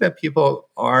think that people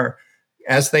are,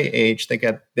 as they age, they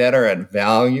get better at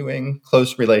valuing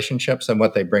close relationships and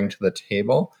what they bring to the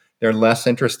table. They're less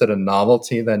interested in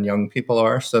novelty than young people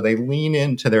are. So they lean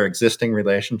into their existing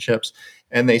relationships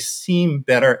and they seem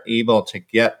better able to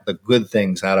get the good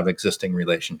things out of existing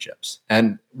relationships.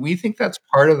 And we think that's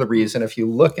part of the reason. If you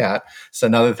look at, it's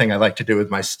another thing I like to do with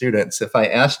my students. If I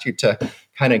asked you to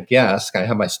kind of guess, I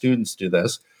have my students do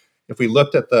this. If we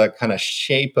looked at the kind of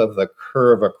shape of the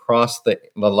curve across the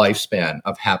lifespan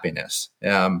of happiness,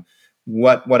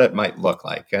 what it might look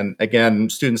like. And again,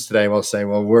 students today will say,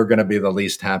 well, we're going to be the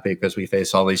least happy because we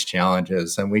face all these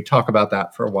challenges. And we talk about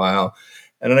that for a while.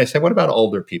 And then I say, what about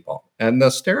older people? And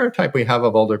the stereotype we have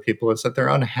of older people is that they're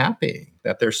unhappy,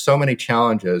 that there's so many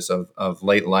challenges of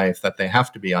late life that they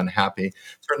have to be unhappy,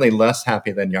 certainly less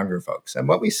happy than younger folks. And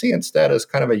what we see instead is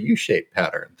kind of a U-shaped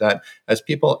pattern, that as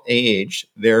people age,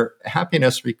 their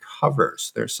happiness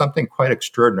recovers. There's something quite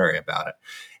extraordinary about it.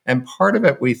 And part of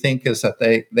it, we think, is that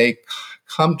they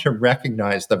come to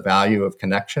recognize the value of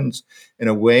connections in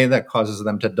a way that causes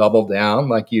them to double down,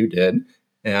 like you did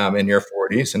in your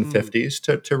 40s and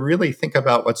 50s, to really think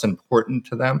about what's important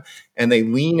to them. And they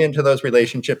lean into those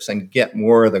relationships and get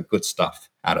more of the good stuff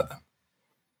out of them.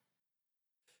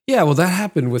 Yeah, well, that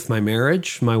happened with my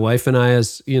marriage. My wife and I,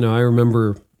 I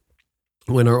remember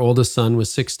when our oldest son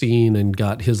was 16 and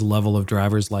got his level of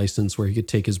driver's license where he could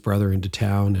take his brother into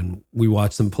town, and we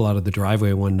watched them pull out of the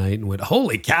driveway one night and went,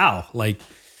 holy cow, like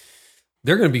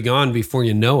they're going to be gone before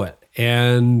you know it.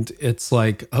 And it's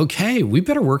like, okay, we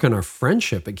better work on our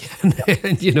friendship again.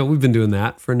 And, we've been doing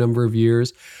that for a number of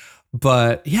years.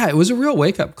 But yeah, it was a real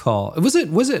wake-up call. Was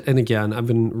it? And again, I've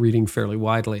been reading fairly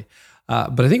widely,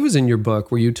 but I think it was in your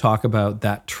book where you talk about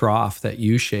that trough that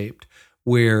you shaped,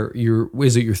 where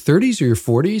is it your 30s or your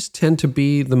 40s tend to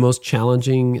be the most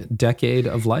challenging decade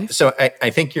of life? So I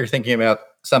think you're thinking about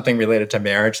something related to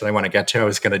marriage that I want to get to. I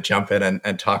was going to jump in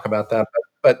and talk about that.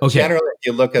 But okay. Generally, if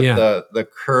you look at the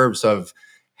curves of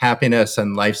happiness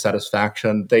and life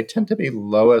satisfaction, they tend to be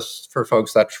lowest for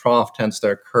folks. That trough tends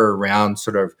to occur around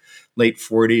sort of late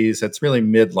 40s. It's really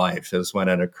midlife is when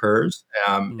it occurs.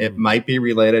 It might be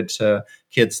related to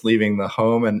kids leaving the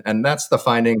home. And that's the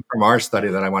finding from our study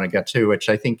that I want to get to, which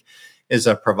I think is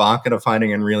a provocative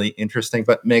finding and really interesting,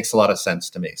 but makes a lot of sense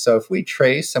to me. So if we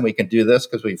trace, and we can do this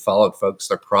because we followed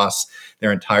folks across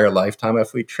their entire lifetime,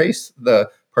 if we trace the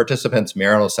participants'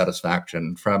 marital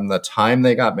satisfaction from the time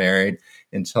they got married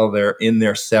until they're in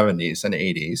their 70s and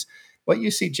 80s, what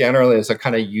you see generally is a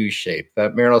kind of U-shape.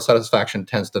 That marital satisfaction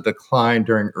tends to decline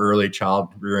during early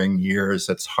child-rearing years.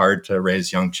 It's hard to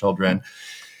raise young children.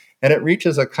 And it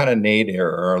reaches a kind of nadir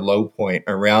or a low point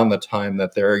around the time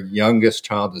that their youngest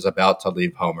child is about to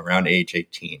leave home, around age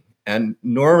 18. And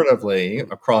normatively,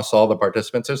 across all the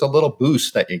participants, there's a little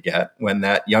boost that you get when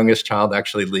that youngest child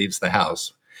actually leaves the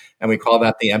house. And we call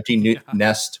that the empty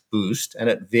nest boost. And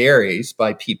it varies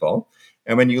by people.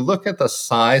 And when you look at the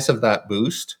size of that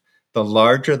boost, the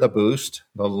larger the boost,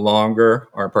 the longer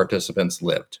our participants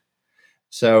lived.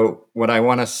 So what I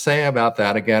want to say about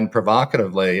that, again,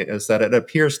 provocatively, is that it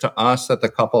appears to us that the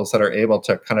couples that are able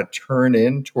to kind of turn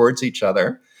in towards each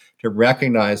other, to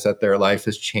recognize that their life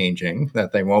is changing,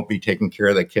 that they won't be taking care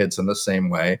of the kids in the same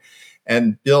way,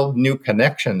 and build new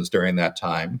connections during that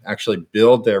time, actually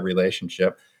build their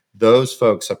relationship, those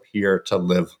folks appear to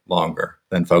live longer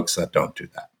than folks that don't do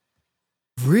that.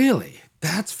 Really?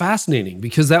 That's fascinating,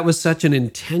 because that was such an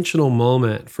intentional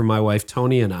moment for my wife,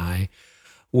 Tony, and I,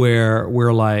 where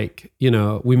we're like,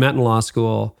 we met in law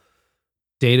school,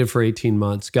 dated for 18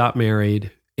 months, got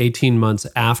married 18 months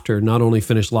after, not only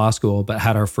finished law school, but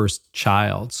had our first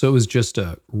child. So it was just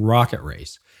a rocket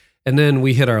race. And then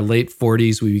we hit our late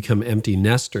 40s, we become empty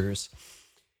nesters.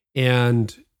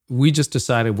 And we just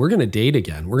decided we're going to date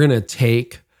again. We're going to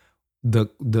take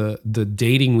the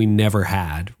dating we never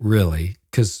had, really,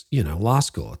 because law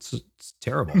school, it's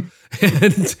terrible.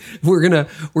 And we're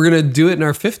gonna do it in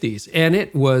our 50s. And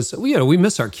it was, we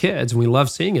miss our kids and we love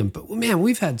seeing them, but man,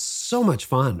 we've had so much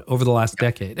fun over the last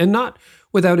decade, and not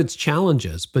without its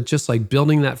challenges, but just like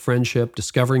building that friendship,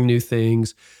 discovering new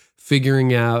things,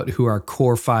 figuring out who our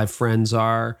core 5 friends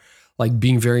are, like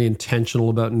being very intentional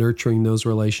about nurturing those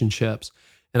relationships.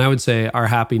 And I would say our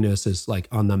happiness is like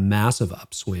on the massive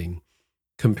upswing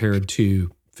compared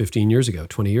to 15 years ago,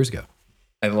 20 years ago.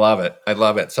 I love it. I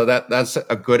love it. So that's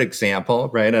a good example,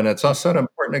 right? And it's also an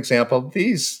important example.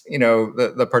 These,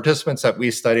 the participants that we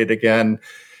studied, again,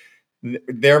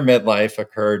 their midlife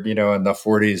occurred, in the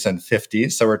 40s and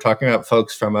 50s. So we're talking about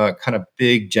folks from a kind of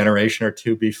big generation or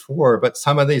two before. But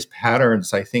some of these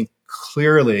patterns, I think,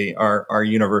 clearly are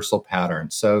universal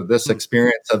patterns. So this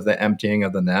experience of the emptying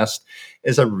of the nest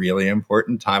is a really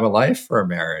important time of life for a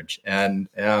marriage. And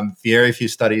very few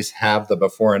studies have the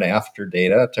before and after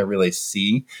data to really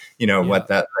see, what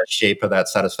that shape of that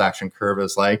satisfaction curve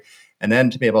is like. And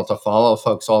then to be able to follow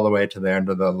folks all the way to the end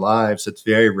of their lives, it's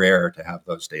very rare to have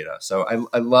those data. So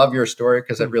I love your story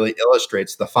because it really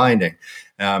illustrates the finding.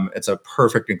 It's a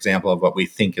perfect example of what we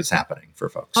think is happening for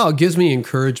folks. Oh, it gives me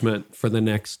encouragement for the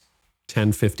next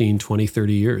 10, 15, 20,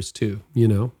 30 years too,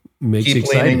 makes Keep it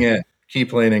exciting. leaning in.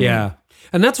 Keep leaning in. Yeah.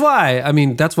 And that's why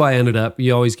I ended up,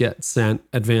 you always get sent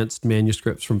advanced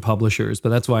manuscripts from publishers, but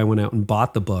that's why I went out and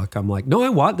bought the book. I'm like, no, I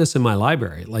want this in my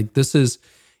library. Like, this is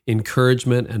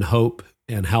encouragement and hope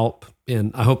and help.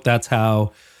 And I hope that's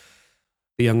how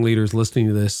the young leaders listening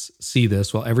to this see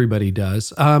this. Well, everybody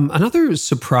does. Another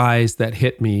surprise that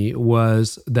hit me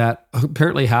was that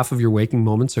apparently half of your waking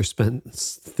moments are spent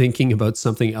thinking about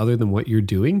something other than what you're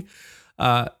doing.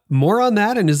 More on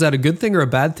that, and is that a good thing or a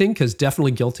bad thing? Because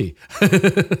definitely guilty.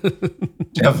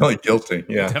 Definitely guilty.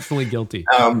 Yeah. Definitely guilty.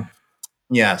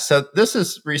 Yeah. So this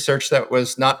is research that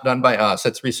was not done by us.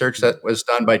 It's research that was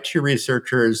done by 2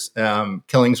 researchers,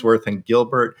 Killingsworth and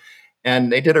Gilbert.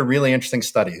 And they did a really interesting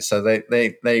study. So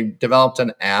they developed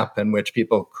an app in which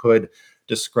people could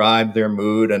describe their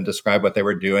mood and describe what they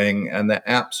were doing. And the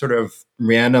app sort of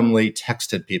randomly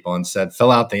texted people and said,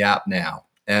 fill out the app now.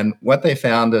 And what they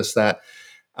found is that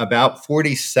about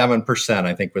 47%,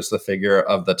 I think was the figure,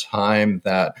 of the time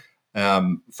that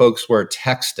folks were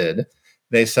texted,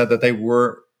 they said that they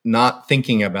were not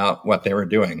thinking about what they were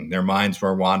doing. Their minds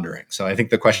were wandering. So I think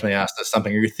the question I asked is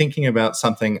something, are you thinking about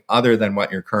something other than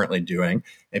what you're currently doing?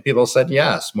 And people said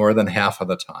yes, more than half of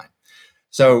the time.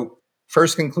 So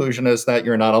first conclusion is that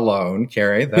you're not alone,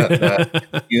 Carrie,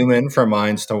 that human for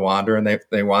minds to wander, and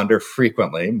they wander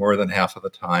frequently, more than half of the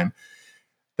time.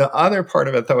 The other part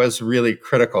of it, though, is really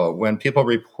critical. When people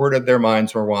reported their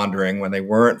minds were wandering, when they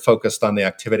weren't focused on the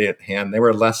activity at hand, they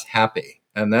were less happy.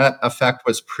 And that effect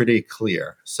was pretty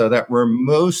clear. So that we're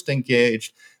most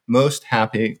engaged, most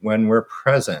happy when we're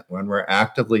present, when we're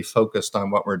actively focused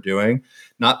on what we're doing,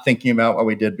 not thinking about what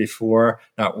we did before,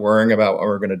 not worrying about what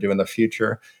we're going to do in the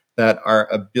future. That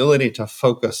our ability to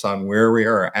focus on where we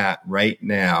are at right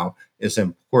now is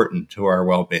important to our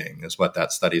well-being, is what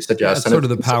that study suggests. It's sort of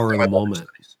the power of the moment,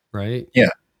 right? Yeah.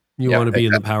 You want to be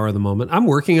in the power of the moment. I'm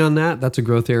working on that. That's a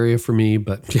growth area for me,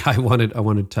 but yeah, I wanted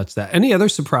to touch that. Any other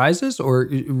surprises, or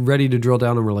ready to drill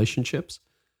down on relationships?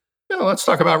 No, let's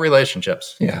talk about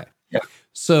relationships. Yeah. Yeah.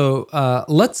 So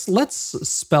let's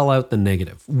spell out the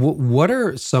negative. What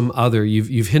are some other,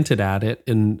 you've hinted at it,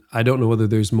 and I don't know whether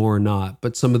there's more or not,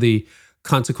 but some of the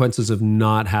consequences of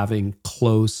not having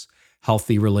close,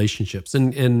 healthy relationships.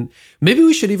 And maybe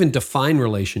we should even define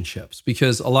relationships,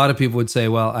 because a lot of people would say,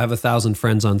 well, I have 1,000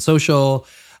 friends on social.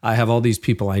 I have all these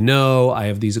people I know. I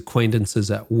have these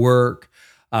acquaintances at work.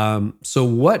 So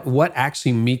what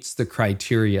actually meets the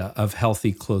criteria of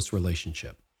healthy, close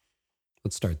relationship?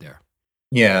 Let's start there.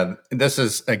 Yeah, this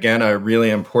is, again, a really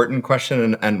important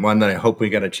question, and one that I hope we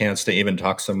get a chance to even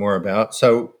talk some more about.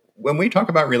 So when we talk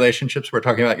about relationships, we're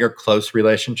talking about your close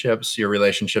relationships, your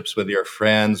relationships with your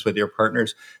friends, with your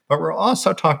partners, but we're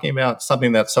also talking about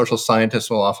something that social scientists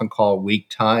will often call weak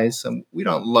ties. And we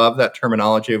don't love that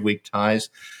terminology of weak ties,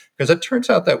 because it turns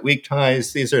out that weak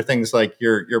ties, these are things like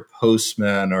your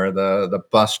postman or the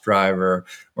bus driver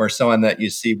or someone that you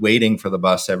see waiting for the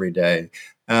bus every day.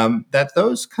 That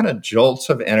those kind of jolts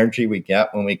of energy we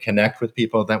get when we connect with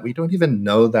people that we don't even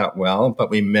know that well, but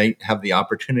we may have the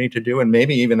opportunity to do, and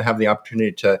maybe even have the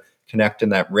opportunity to connect in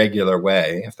that regular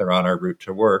way if they're on our route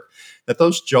to work, that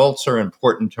those jolts are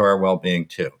important to our well-being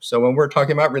too. So when we're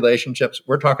talking about relationships,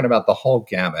 we're talking about the whole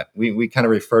gamut. We kind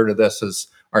of refer to this as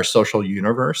our social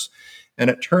universe. And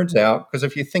it turns out, because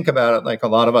if you think about it, like a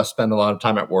lot of us spend a lot of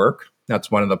time at work. That's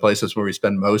one of the places where we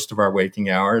spend most of our waking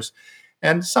hours.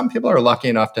 And some people are lucky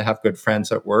enough to have good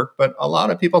friends at work, but a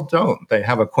lot of people don't. They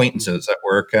have acquaintances at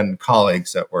work and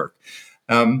colleagues at work.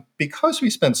 Because we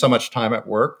spend so much time at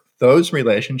work, those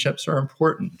relationships are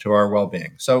important to our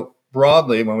well-being. So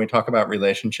broadly, when we talk about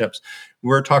relationships,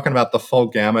 we're talking about the full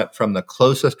gamut from the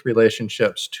closest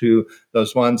relationships to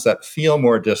those ones that feel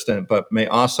more distant, but may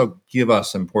also give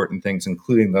us important things,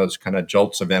 including those kind of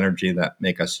jolts of energy that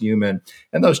make us human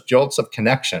and those jolts of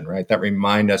connection, right? That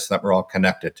remind us that we're all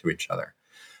connected to each other.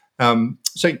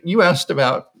 So you asked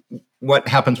about what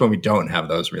happens when we don't have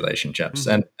those relationships.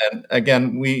 Mm-hmm. And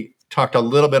again, we talked a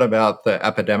little bit about the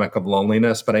epidemic of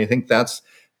loneliness, but I think that's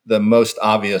the most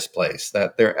obvious place,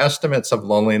 that there are estimates of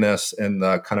loneliness in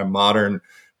the kind of modern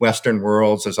Western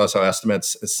worlds. There's also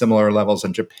estimates at similar levels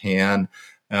in Japan.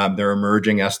 There are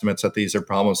emerging estimates that these are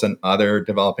problems in other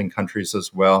developing countries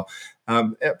as well.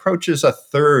 It approaches a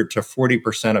third to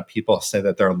 40% of people say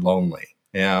that they're lonely,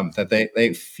 that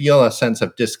they feel a sense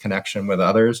of disconnection with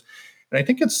others. And I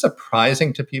think it's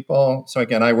surprising to people. So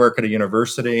again, I work at a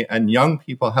university, and young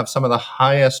people have some of the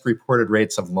highest reported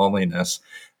rates of loneliness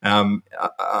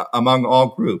among all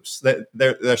groups.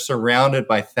 They're surrounded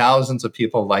by thousands of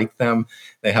people like them.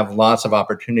 They have lots of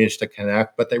opportunities to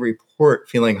connect, but they report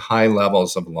feeling high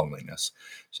levels of loneliness.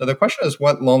 So the question is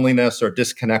what loneliness or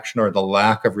disconnection or the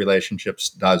lack of relationships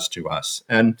does to us.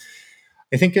 And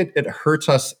I think it hurts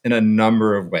us in a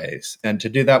number of ways. And to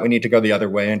do that, we need to go the other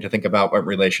way and to think about what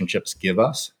relationships give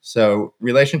us. So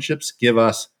relationships give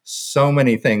us so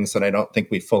many things that I don't think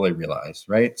we fully realize,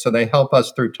 right? So they help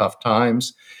us through tough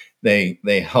times. They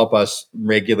help us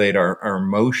regulate our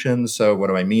emotions. So what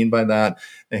do I mean by that?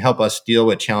 They help us deal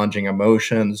with challenging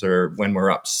emotions, or when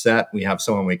we're upset, we have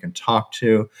someone we can talk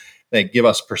to. They give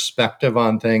us perspective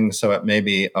on things. So it may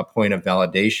be a point of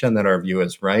validation that our view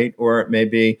is right, or it may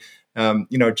be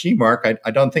gee, Mark,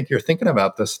 I don't think you're thinking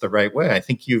about this the right way. I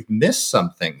think you've missed some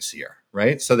things here,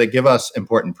 right? So they give us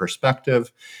important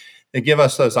perspective. They give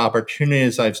us those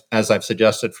opportunities, as I've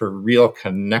suggested, for real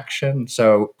connection.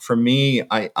 So for me,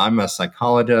 I'm a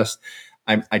psychologist.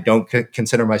 I don't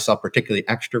consider myself particularly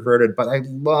extroverted, but I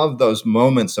love those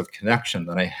moments of connection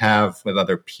that I have with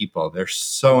other people. They're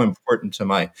so important to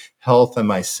my health and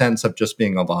my sense of just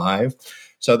being alive.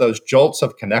 So those jolts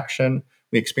of connection,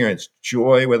 we experience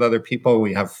joy with other people.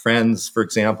 We have friends, for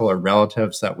example, or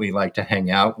relatives that we like to hang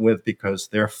out with because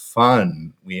they're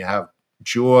fun. We have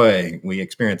joy. We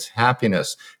experience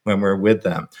happiness when we're with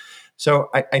them. So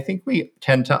I think we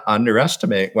tend to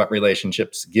underestimate what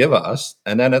relationships give us.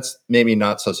 And then it's maybe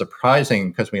not so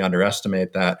surprising because we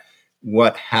underestimate that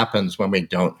what happens when we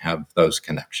don't have those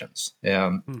connections.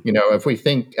 If we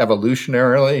think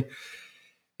evolutionarily,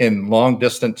 in long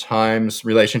distant times,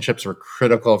 relationships were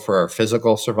critical for our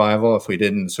physical survival. If we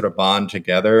didn't sort of bond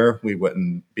together, we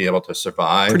wouldn't be able to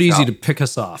survive. Pretty easy to pick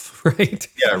us off, right?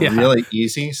 Yeah, really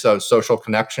easy. So social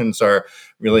connections are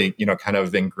really, kind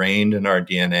of ingrained in our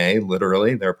DNA,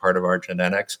 literally. They're part of our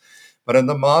genetics. But in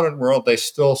the modern world, they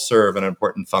still serve an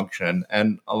important function.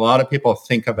 And a lot of people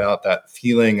think about that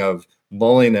feeling of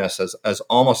loneliness as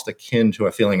almost akin to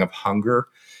a feeling of hunger.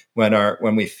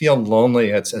 When we feel lonely,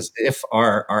 it's as if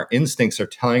our instincts are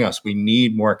telling us we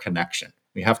need more connection.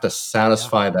 We have to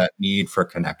satisfy that need for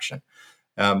connection.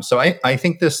 So I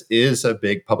think this is a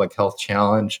big public health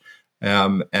challenge,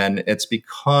 and it's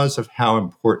because of how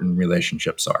important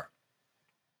relationships are.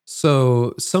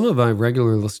 So some of my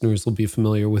regular listeners will be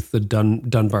familiar with the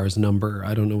Dunbar's number.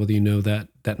 I don't know whether you know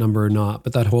that number or not,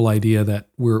 but that whole idea that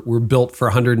we're built for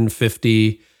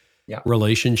 150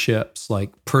 relationships.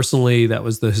 Like personally, that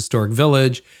was the historic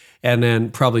village, and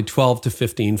then probably 12 to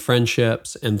 15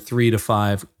 friendships and 3 to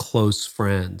 5 close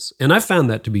friends. And I found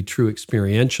that to be true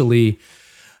experientially.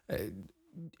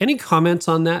 Any comments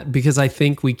on that? Because I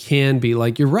think we can be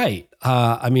like, you're right.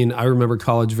 I remember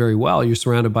college very well. You're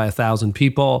surrounded by 1,000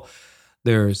 people.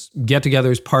 There's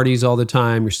get-togethers, parties all the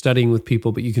time. You're studying with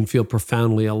people, but you can feel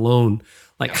profoundly alone.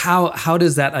 Like how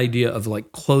does that idea of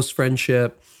like close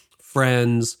friendship,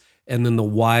 friends, and then the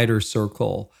wider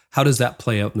circle, how does that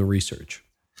play out in the research?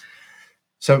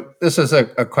 So this is a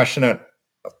question that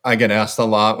I get asked a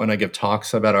lot when I give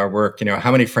talks about our work.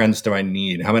 How many friends do I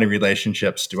need? How many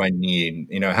relationships do I need?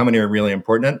 How many are really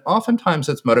important? And oftentimes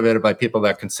it's motivated by people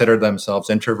that consider themselves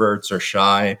introverts or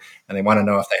shy, and they want to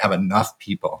know if they have enough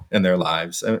people in their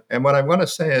lives. And what I want to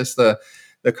say is the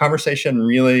conversation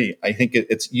really, I think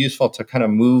it's useful to kind of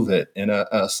move it in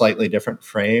a slightly different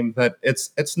frame, that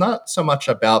it's not so much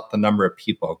about the number of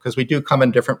people, because we do come in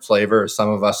different flavors. Some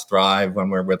of us thrive when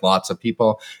we're with lots of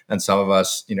people, and some of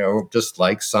us, just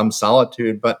like some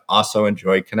solitude, but also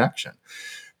enjoy connection.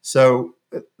 So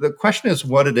the question is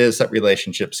what it is that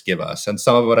relationships give us. And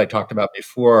some of what I talked about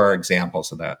before are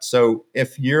examples of that. So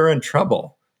if you're in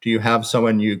trouble, do you have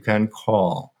someone you can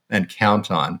call and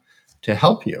count on to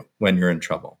help you when you're in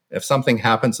trouble? If something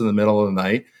happens in the middle of the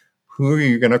night, Who are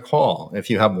you going to call? If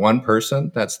you have one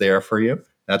person that's there for you,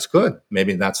 that's good.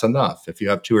 Maybe that's enough. If you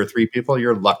have two or three people,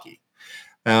 you're lucky.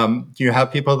 Do you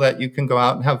have people that you can go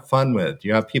out and have fun with? Do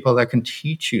you have people that can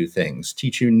teach you things,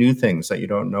 teach you new things that you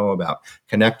don't know about,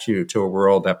 connect you to a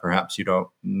world that perhaps you don't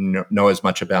know as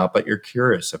much about, but you're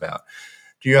curious about?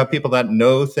 Do you have people that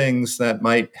know things that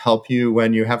might help you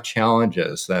when you have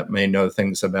challenges, that may know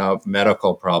things about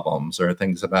medical problems or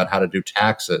things about how to do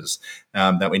taxes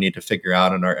that we need to figure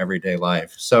out in our everyday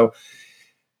life? So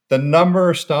the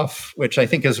number stuff, which I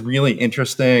think is really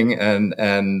interesting, and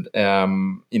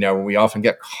we often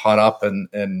get caught up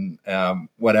in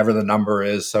whatever the number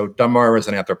is. So Dunbar was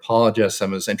an anthropologist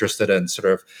and was interested in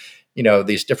sort of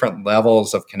these different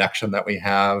levels of connection that we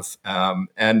have,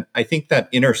 and I think that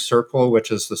inner circle, which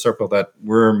is the circle that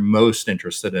we're most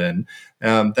interested in,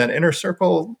 that inner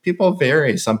circle, people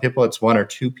vary. Some people it's one or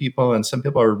two people, and some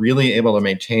people are really able to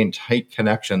maintain tight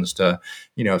connections to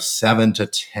 7 to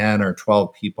 10 or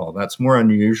 12 people. That's more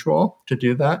unusual to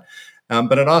do that.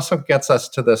 But it also gets us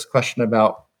to this question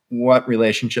about what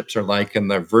relationships are like in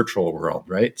the virtual world,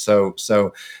 right? So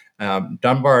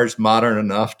Dunbar is modern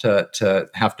enough to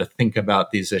have to think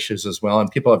about these issues as well. And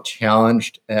people have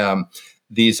challenged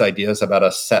these ideas about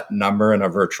a set number in a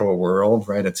virtual world,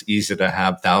 right? It's easy to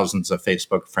have thousands of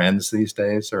Facebook friends these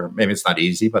days, or maybe it's not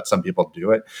easy, but some people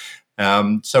do it.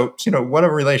 So what do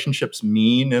relationships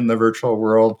mean in the virtual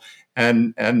world?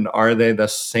 And are they the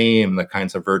same, the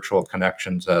kinds of virtual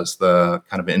connections, as the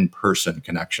kind of in-person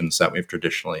connections that we've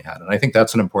traditionally had? And I think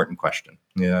that's an important question.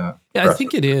 Yeah, I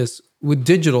think it is with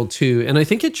digital too. And I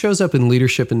think it shows up in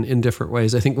leadership in different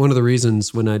ways. I think one of the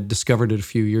reasons when I discovered it a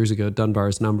few years ago,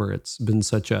 Dunbar's number, it's been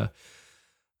such a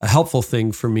helpful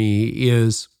thing for me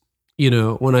is,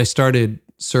 when I started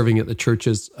serving at the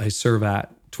churches I serve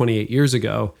at 28 years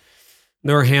ago,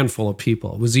 there were a handful of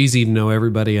people. It was easy to know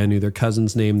everybody. I knew their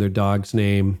cousin's name, their dog's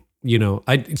name.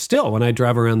 I still, when I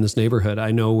drive around this neighborhood,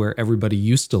 I know where everybody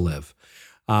used to live.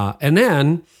 And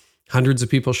then hundreds of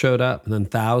people showed up, and then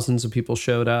thousands of people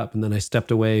showed up. And then I stepped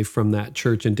away from that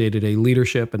church and day-to-day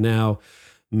leadership. And now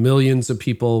millions of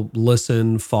people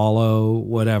listen, follow,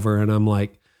 whatever. And I'm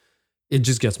like, it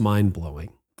just gets mind-blowing.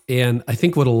 And I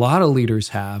think what a lot of leaders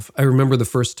have, I remember the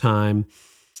first time,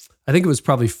 I think it was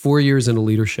probably 4 years into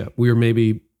leadership. We were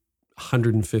maybe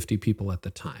 150 people at the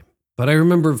time. But I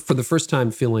remember for the first time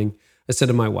I said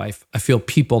to my wife, I feel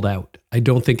peopled out. I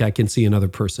don't think I can see another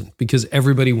person because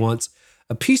everybody wants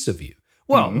a piece of you.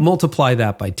 Well, multiply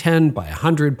that by 10, by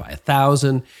 100, by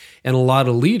 1,000. And a lot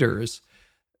of leaders,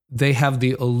 they have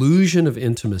the illusion of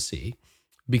intimacy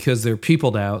because they're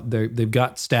peopled out. They've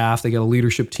got staff, they got a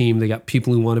leadership team, they got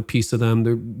people who want a piece of them.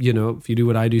 They're, if you do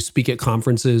what I do, speak at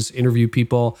conferences, interview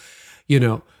people,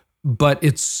 but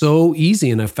it's so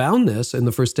easy. And I found this in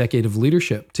the first decade of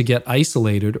leadership to get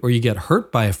isolated, or you get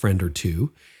hurt by a friend or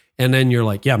two. And then you're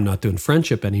like, yeah, I'm not doing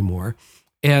friendship anymore.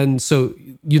 And so,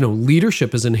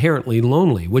 leadership is inherently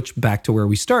lonely, which back to where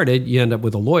we started, you end up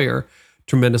with a lawyer,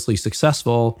 tremendously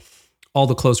successful. All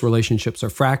the close relationships are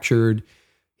fractured.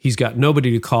 He's got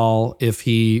nobody to call if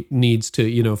he needs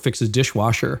to, fix his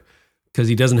dishwasher because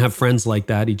he doesn't have friends like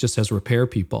that. He just has repair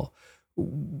people.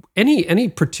 Any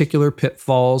particular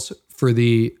pitfalls for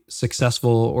the successful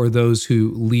or those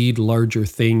who lead larger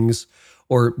things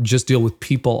or just deal with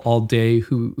people all day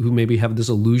who maybe have this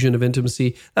illusion of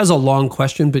intimacy? That was a long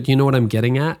question, but you know what I'm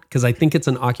getting at? Because I think it's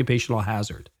an occupational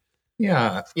hazard.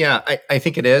 Yeah, I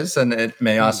think it is. And it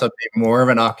may also be more of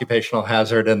an occupational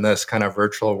hazard in this kind of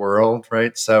virtual world,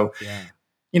 right? So,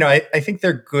 I think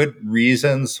there are good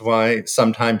reasons why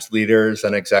sometimes leaders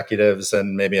and executives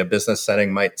and maybe a business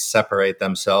setting might separate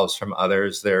themselves from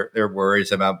others. Their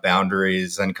worries about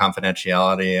boundaries and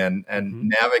confidentiality and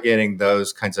navigating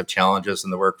those kinds of challenges in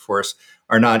the workforce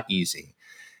are not easy.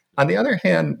 On the other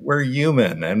hand, we're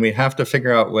human and we have to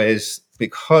figure out ways,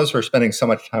 because we're spending so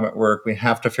much time at work, we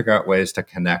have to figure out ways to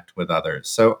connect with others.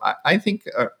 So I think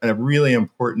a really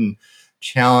important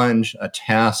challenge, a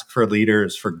task for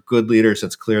leaders, for good leaders,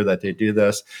 it's clear that they do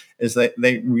this, is that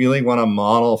they really want to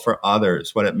model for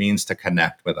others what it means to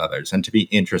connect with others and to be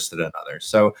interested in others.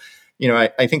 So,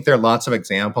 I think there are lots of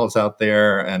examples out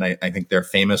there, and I think they're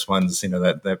famous ones,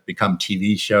 that become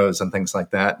TV shows and things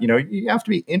like that. You have to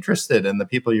be interested in the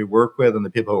people you work with and the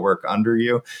people who work under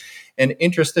you. And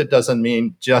interested doesn't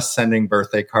mean just sending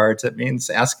birthday cards. It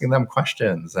means asking them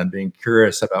questions and being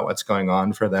curious about what's going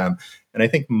on for them. And I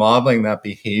think modeling that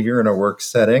behavior in a work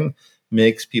setting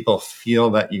makes people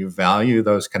feel that you value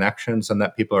those connections and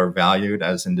that people are valued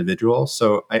as individuals.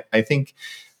 So I think,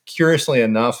 curiously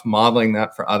enough, modeling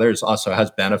that for others also has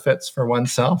benefits for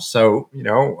oneself. So,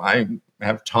 I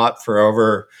have taught for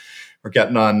over we're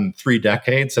getting on 3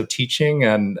 decades of teaching,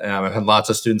 and I've had lots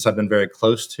of students I've been very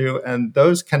close to, and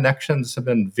those connections have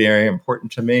been very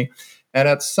important to me. And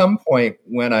at some point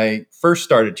when I first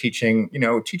started teaching,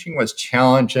 teaching was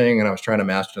challenging, and I was trying to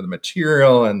master the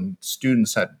material, and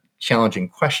students had challenging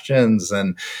questions,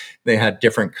 and they had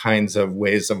different kinds of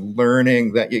ways of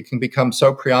learning, that you can become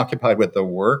so preoccupied with the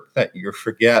work that you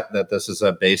forget that this is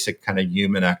a basic kind of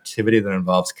human activity that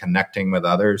involves connecting with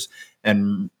others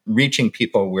and reaching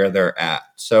people where they're at.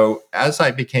 So as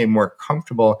I became more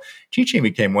comfortable, teaching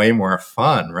became way more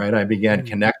fun, right? I began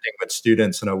connecting with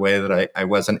students in a way that I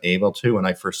wasn't able to when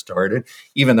I first started.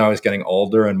 Even though I was getting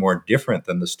older and more different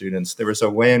than the students, there was a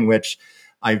way in which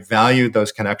I valued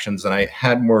those connections, and I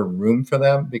had more room for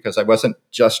them because I wasn't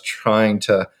just trying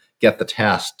to get the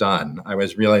task done. I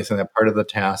was realizing that part of the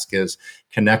task is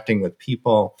connecting with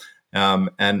people,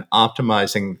 and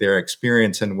optimizing their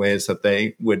experience in ways that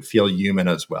they would feel human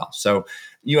as well. So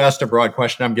you asked a broad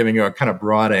question. I'm giving you a kind of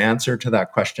broad answer to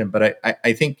that question, but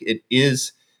I think it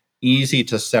is easy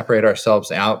to separate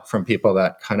ourselves out from people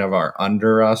that kind of are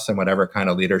under us in whatever kind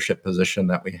of leadership position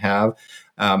that we have.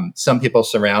 Some people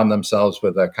surround themselves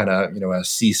with a kind of, a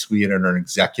C-suite or an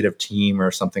executive team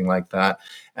or something like that.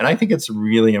 And I think it's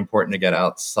really important to get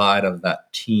outside of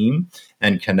that team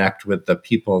and connect with the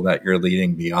people that you're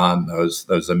leading beyond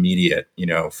those immediate,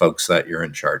 folks that you're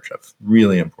in charge of.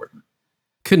 Really important.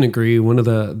 Couldn't agree. One of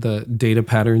the data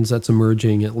patterns that's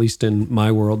emerging, at least in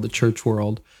my world, the church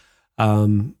world,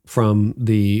 from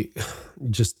the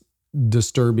just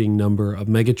disturbing number of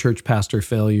megachurch pastor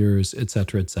failures, et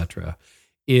cetera,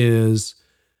 is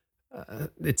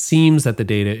it seems that the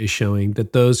data is showing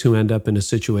that those who end up in a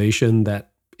situation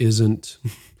that isn't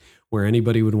where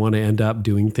anybody would want to end up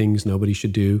doing things nobody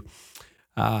should do,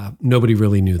 nobody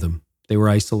really knew them. They were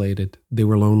isolated. They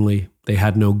were lonely. They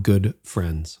had no good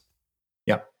friends.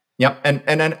 Yep.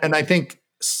 And I think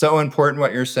so important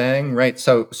what you're saying, right?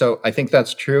 So I think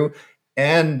that's true.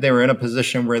 And they were in a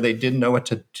position where they didn't know what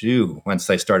to do once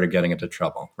they started getting into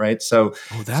trouble, right? So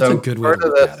that's a good way to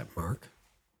look at it, Mark.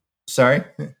 Sorry?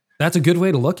 That's a good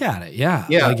way to look at it. Yeah.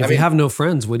 Like if you have no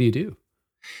friends, what do you do?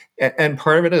 And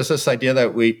part of it is this idea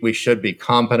that we should be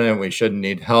competent, we shouldn't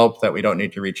need help, that we don't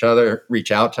need to reach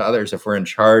out to others. If we're in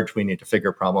charge, we need to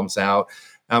figure problems out.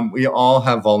 We all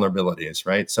have vulnerabilities,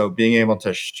 right? So being able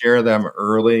to share them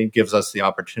early gives us the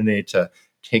opportunity to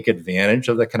take advantage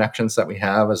of the connections that we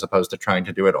have, as opposed to trying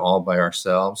to do it all by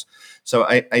ourselves. So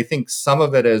I think some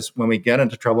of it is when we get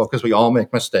into trouble, because we all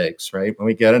make mistakes, right? When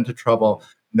we get into trouble,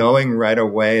 knowing right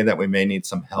away that we may need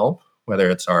some help, whether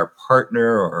it's our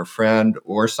partner or a friend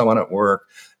or someone at work,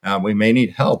 we may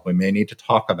need help. We may need to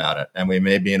talk about it. And we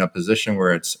may be in a position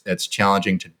where it's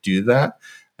challenging to do that.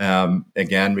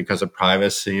 Again, because of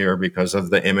privacy or because of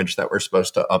the image that we're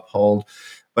supposed to uphold.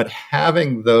 But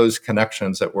having those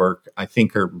connections at work, I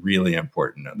think, are really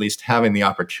important. At least having the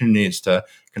opportunities to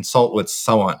consult with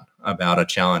someone about a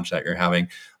challenge that you're having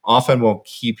often will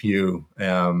keep you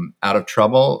out of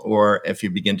trouble, or if you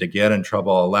begin to get in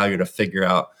trouble, allow you to figure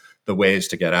out the ways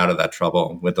to get out of that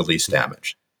trouble with the least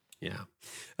damage. Yeah.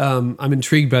 I'm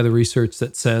intrigued by the research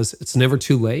that says it's never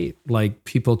too late. Like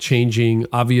people changing,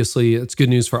 obviously it's good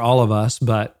news for all of us,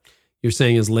 but you're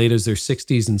saying as late as their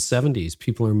 60s and 70s,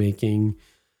 people are making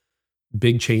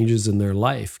big changes in their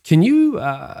life. Can you,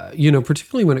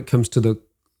 particularly when it comes to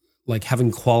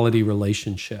having quality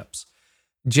relationships,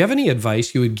 do you have any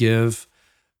advice you would give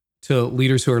to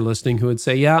leaders who are listening who would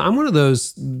say, yeah, I'm one of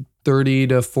those 30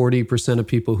 to 40% of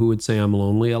people who would say I'm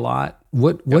lonely a lot?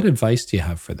 What advice do you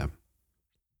have for them?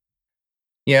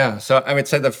 Yeah. So I would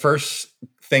say the first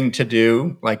thing to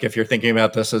do, like if you're thinking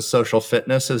about this as social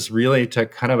fitness, is really to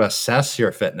kind of assess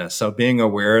your fitness. So being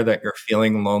aware that you're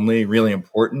feeling lonely, really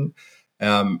important.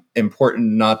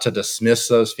 Important not to dismiss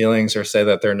those feelings or say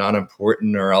that they're not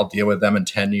important, or I'll deal with them in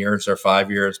 10 years or 5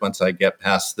 years once I get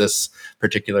past this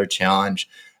particular challenge.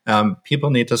 People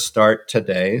need to start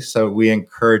today. So we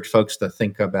encourage folks to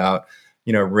think about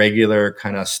regular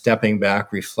kind of stepping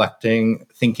back, reflecting,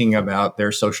 thinking about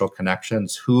their social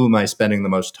connections. Who am I spending the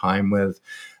most time with?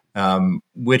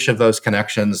 Which of those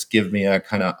connections give me a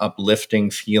kind of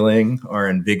uplifting feeling or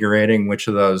invigorating? Which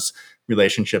of those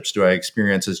relationships do I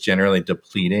experience as generally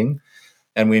depleting?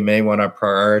 And we may want to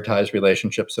prioritize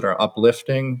relationships that are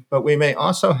uplifting, but we may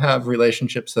also have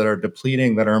relationships that are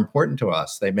depleting that are important to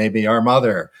us. They may be our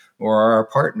mother or our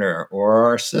partner or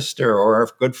our sister or our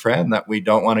good friend that we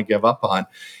don't want to give up on.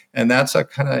 And that's a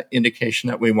kind of indication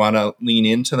that we want to lean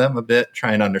into them a bit,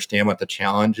 try and understand what the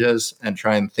challenge is, and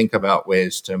try and think about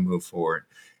ways to move forward.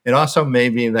 It also may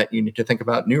be that you need to think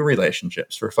about new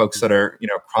relationships for folks that are,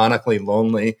 chronically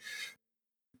lonely.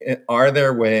 are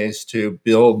there ways to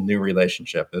build new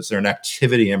relationship? Is there an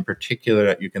activity in particular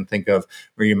that you can think of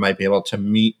where you might be able to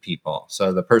meet people?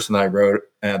 So the person that I wrote,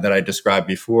 that I described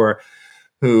before,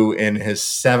 who in his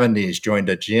 70s joined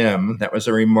a gym, that was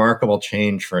a remarkable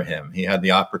change for him. He had the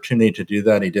opportunity to do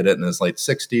that. He did it in his late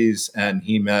 60s, and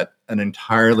he met an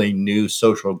entirely new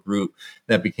social group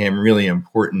that became really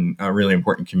important, a really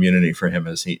important community for him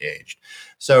as he aged.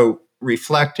 So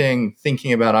reflecting,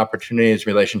 thinking about opportunities,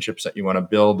 relationships that you want to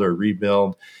build or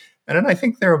rebuild. And then I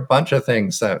think there are a bunch of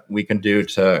things that we can do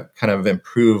to kind of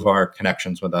improve our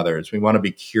connections with others. We want to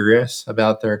be curious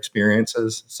about their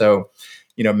experiences. So,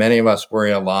 many of us worry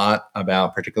a lot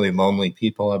about particularly lonely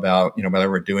people, about, whether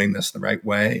we're doing this the right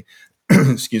way,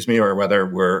 excuse me, or whether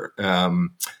we're,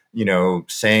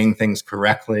 saying things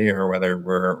correctly, or whether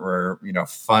we're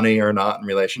funny or not in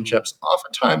relationships.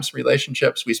 Oftentimes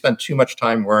relationships, we spend too much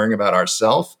time worrying about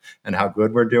ourselves and how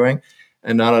good we're doing,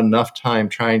 and not enough time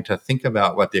trying to think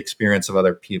about what the experience of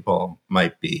other people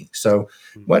might be. So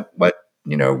what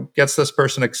gets this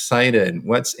person excited?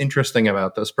 What's interesting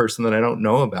about this person that I don't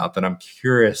know about, that I'm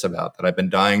curious about, that I've been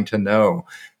dying to know?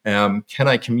 Can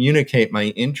I communicate my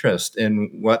interest in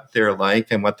what they're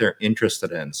like and what they're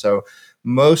interested in? So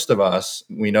most of us,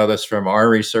 we know this from our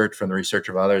research, from the research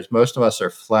of others, most of us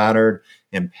are flattered,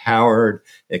 empowered,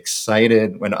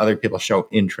 excited when other people show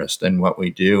interest in what we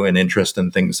do and interest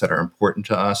in things that are important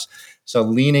to us. So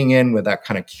leaning in with that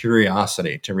kind of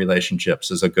curiosity to relationships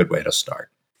is a good way to start.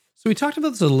 So we talked about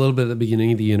this a little bit at the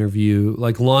beginning of the interview,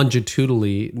 like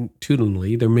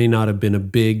longitudinally, there may not have been a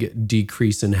big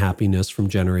decrease in happiness from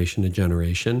generation to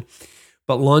generation,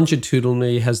 but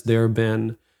longitudinally, has there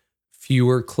been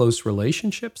fewer close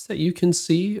relationships that you can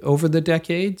see over the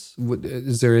decades?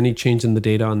 Is there any change in the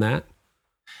data on that?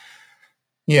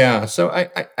 Yeah, so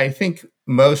I think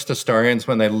most historians,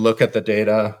 when they look at the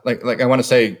data, like I want to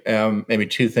say maybe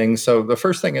two things. So the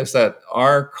first thing is that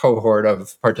our cohort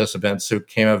of participants who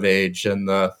came of age in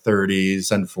the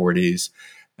 30s and 40s,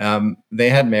 they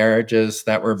had marriages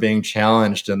that were being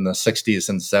challenged in the 60s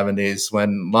and 70s,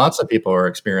 when lots of people were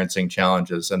experiencing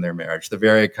challenges in their marriage. The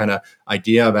very kind of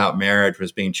idea about marriage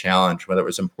was being challenged, whether it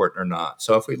was important or not.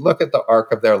 So if we look at the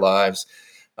arc of their lives,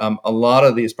 a lot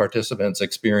of these participants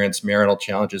experienced marital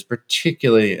challenges,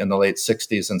 particularly in the late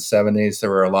 60s and 70s. There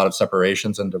were a lot of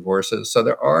separations and divorces. So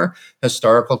there are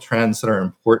historical trends that are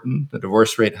important. The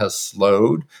divorce rate has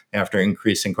slowed after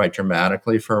increasing quite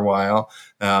dramatically for a while.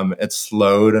 It's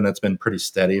slowed, and it's been pretty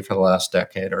steady for the last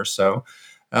decade or so.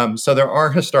 So there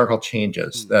are historical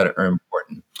changes that are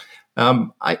important.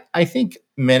 I think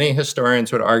many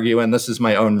historians would argue, and this is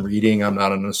my own reading, I'm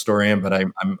not an historian, but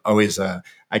I'm always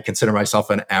I consider myself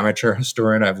an amateur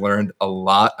historian. I've learned a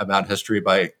lot about history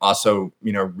by also,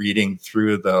 reading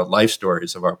through the life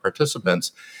stories of our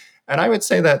participants. And I would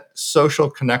say that social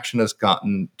connection has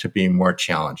gotten to be more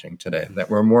challenging today, that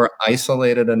we're more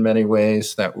isolated in many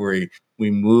ways, that we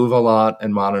move a lot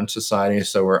in modern society,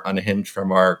 so we're unhinged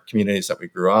from our communities that we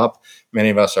grew up. Many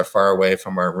of us are far away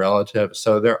from our relatives.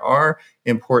 So there are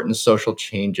important social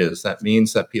changes. That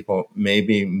means that people may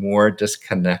be more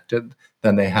disconnected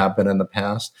than they have been in the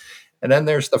past. And then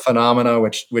there's the phenomena,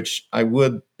 which I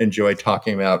would enjoy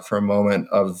talking about for a moment,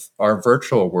 of our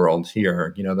virtual world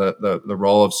here. The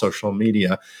role of social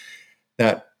media,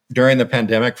 that during the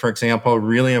pandemic, for example,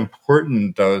 really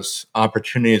important, those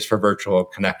opportunities for virtual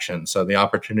connection. So the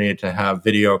opportunity to have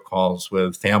video calls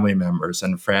with family members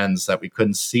and friends that we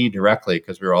couldn't see directly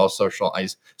because we were all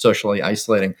socially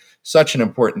isolating. Such an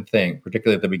important thing,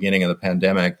 particularly at the beginning of the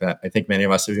pandemic, that I think many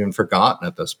of us have even forgotten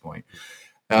at this point.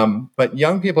 But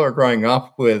young people are growing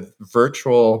up with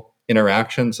virtual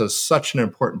interactions as such an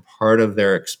important part of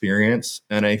their experience.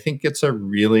 And I think it's a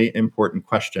really important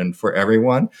question for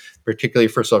everyone, particularly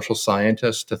for social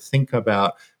scientists, to think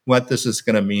about what this is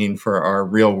going to mean for our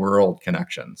real world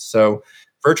connections. So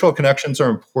virtual connections are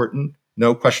important,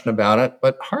 no question about it,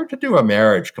 but hard to do a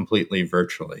marriage completely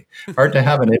virtually, hard to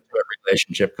have an intimate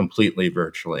relationship completely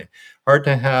virtually, hard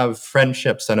to have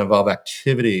friendships that involve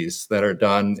activities that are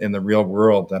done in the real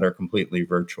world that are completely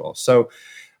virtual. So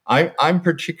I'm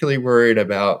particularly worried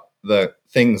about the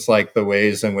things like the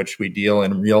ways in which we deal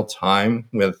in real time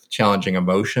with challenging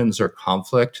emotions or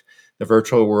conflict. The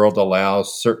virtual world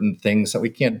allows certain things that we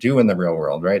can't do in the real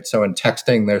world, right? So in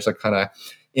texting, there's a kind of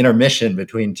intermission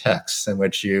between texts in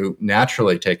which you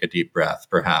naturally take a deep breath,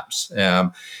 perhaps.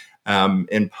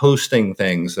 In posting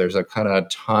things, there's a kind of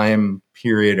time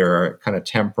period or a kind of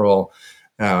temporal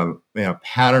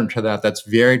pattern to that that's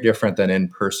very different than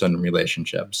in-person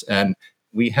relationships. And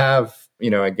we have,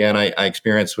 again, I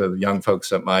experience with young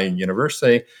folks at my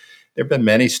university, there have been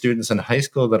many students in high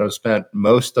school that have spent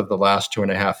most of the last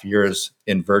 2.5 years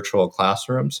in virtual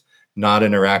classrooms, not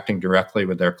interacting directly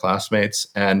with their classmates.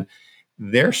 And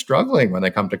they're struggling when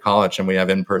they come to college and we have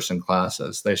in-person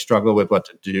classes. They struggle with what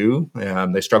to do.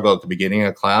 They struggle at the beginning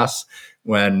of class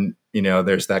when,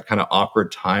 there's that kind of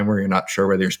awkward time where you're not sure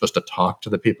whether you're supposed to talk to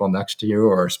the people next to you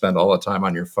or spend all the time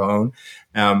on your phone.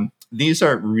 These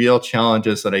are real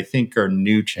challenges that I think are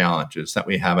new challenges that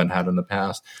we haven't had in the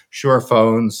past. Sure,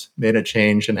 phones made a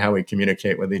change in how we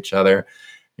communicate with each other.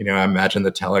 I imagine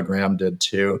the telegram did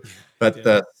too. But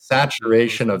the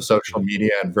saturation of social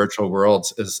media and virtual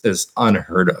worlds is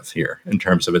unheard of here in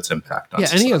terms of its impact on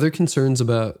society. Any other concerns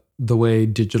about the way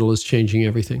digital is changing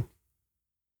everything?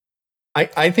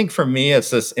 I think for me, it's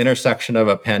this intersection of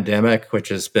a pandemic, which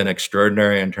has been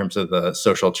extraordinary in terms of the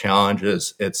social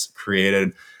challenges it's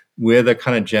created, with a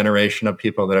kind of generation of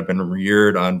people that have been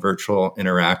reared on virtual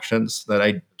interactions that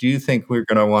I do think we're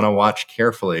going to want to watch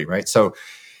carefully, right? So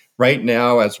right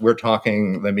now, as we're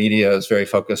talking, the media is very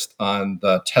focused on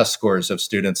the test scores of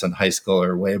students in high school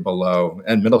are way below,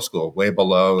 and middle school, way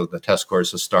below the test scores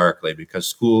historically, because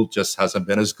school just hasn't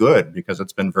been as good because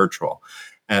it's been virtual.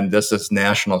 And this is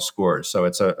national scores. So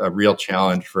it's a real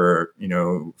challenge for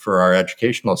our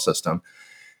educational system.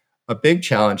 A big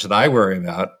challenge that I worry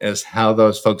about is how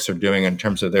those folks are doing in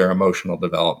terms of their emotional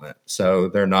development. So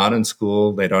they're not in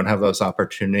school. They don't have those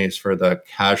opportunities for the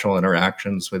casual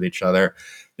interactions with each other.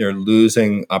 They're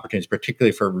losing opportunities,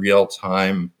 particularly for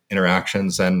real-time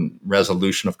interactions and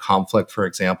resolution of conflict, for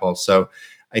example. So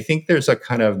I think there's a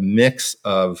kind of mix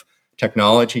of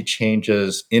technology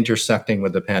changes intersecting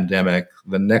with the pandemic.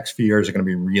 The next few years are going to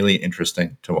be really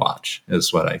interesting to watch,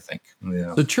 is what I think.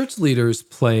 Yeah. So church leaders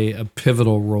play a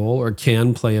pivotal role, or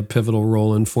can play a pivotal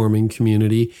role, in forming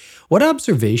community. What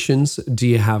observations do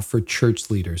you have for church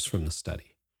leaders from the study?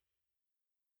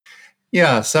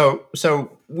 Yeah, so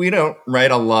we don't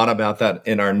write a lot about that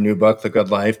in our new book, The Good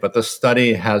Life, but the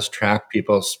study has tracked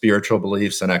people's spiritual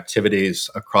beliefs and activities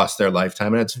across their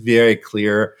lifetime. And it's very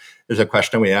clear. There's a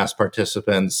question we ask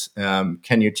participants,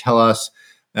 can you tell us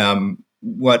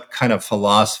what kind of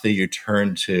philosophy you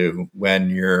turn to when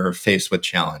you're faced with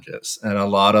challenges? And a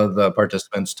lot of the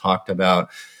participants talked about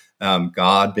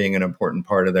God being an important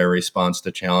part of their response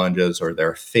to challenges, or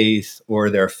their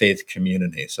faith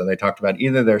community. So they talked about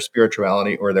either their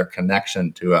spirituality or their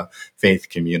connection to a faith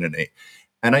community.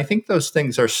 And I think those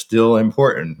things are still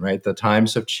important, right? The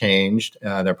times have changed.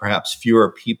 There are perhaps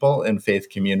fewer people in faith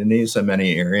communities in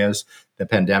many areas. The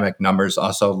pandemic numbers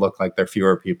also look like there are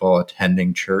fewer people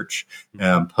attending church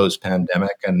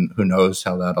post-pandemic, and who knows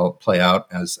how that'll play out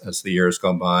as the years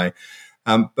go by.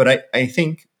 But I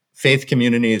think faith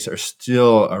communities are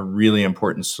still a really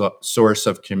important source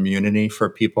of community for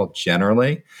people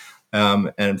generally.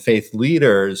 And faith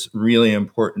leaders, really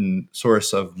important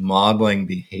source of modeling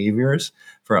behaviors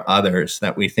for others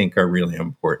that we think are really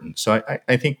important. So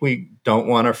I think we don't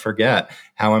want to forget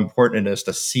how important it is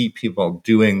to see people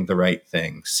doing the right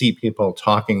thing, see people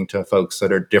talking to folks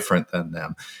that are different than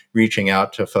them, reaching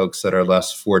out to folks that are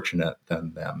less fortunate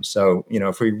than them. So,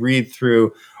 if we read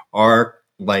through our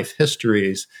life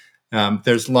histories,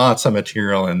 there's lots of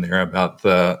material in there about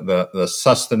the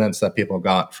sustenance that people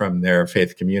got from their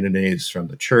faith communities, from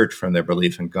the church, from their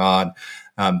belief in God,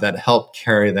 that helped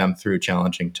carry them through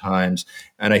challenging times.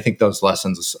 And I think those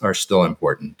lessons are still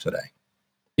important today.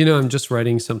 I'm just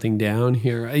writing something down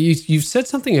here. You've said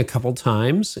something a couple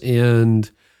times, and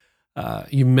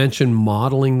you mentioned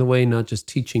modeling the way, not just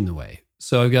teaching the way.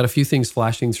 So I've got a few things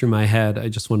flashing through my head. I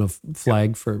just want to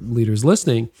flag for leaders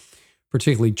listening,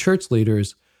 particularly church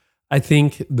leaders. I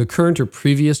think the current or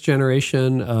previous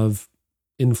generation of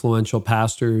influential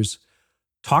pastors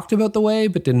talked about the way,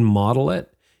 but didn't model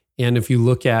it. And if you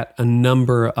look at a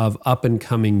number of up and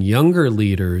coming younger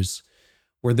leaders,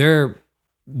 what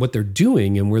they're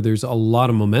doing and where there's a lot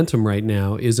of momentum right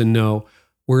now is we're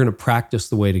going to practice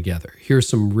the way together. Here's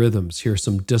some rhythms, here's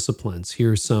some disciplines,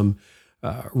 here's some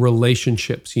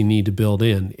relationships you need to build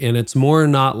in. And it's more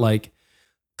not like,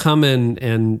 come in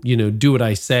and do what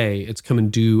I say. It's come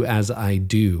and do as I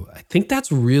do. I think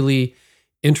that's really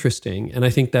interesting. And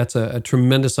I think that's a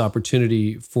tremendous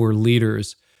opportunity for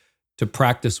leaders to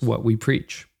practice what we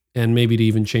preach, and maybe to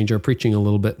even change our preaching a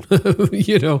little bit,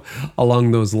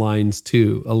 along those lines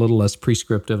too, a little less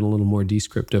prescriptive and a little more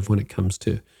descriptive when it comes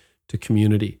to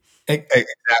community.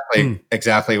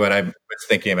 Exactly what I was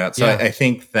thinking about. So yeah. I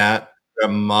think that the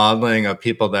modeling of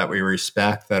people that we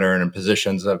respect, that are in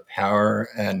positions of power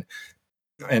and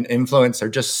influence, are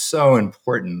just so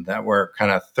important that we're kind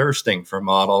of thirsting for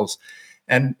models.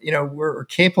 And, we're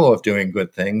capable of doing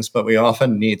good things, but we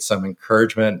often need some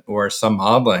encouragement or some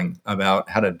modeling about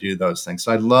how to do those things.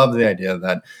 So I love the idea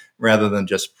that rather than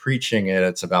just preaching it,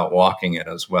 it's about walking it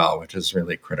as well, which is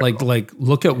really critical. Like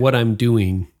look at what I'm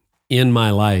doing in my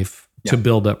life to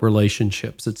build up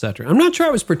relationships, et cetera. I'm not sure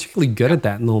I was particularly good at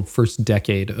that in the first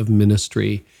decade of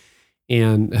ministry,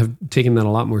 and have taken that a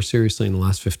lot more seriously in the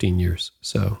last 15 years.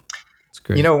 So it's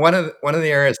great. One of the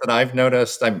areas that I've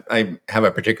noticed, I have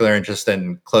a particular interest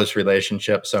in close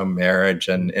relationships, so marriage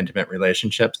and intimate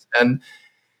relationships. And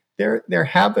there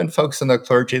have been folks in the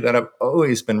clergy that have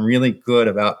always been really good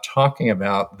about talking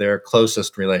about their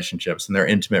closest relationships and their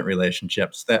intimate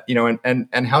relationships, that,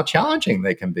 and how challenging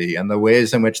they can be and the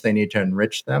ways in which they need to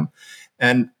enrich them.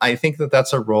 And I think that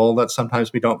that's a role that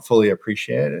sometimes we don't fully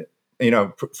appreciate it.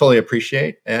 And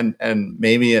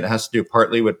maybe it has to do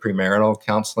partly with premarital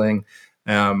counseling,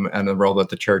 and the role that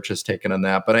the church has taken in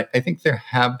that. But I think there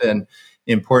have been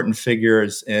important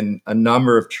figures in a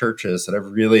number of churches that have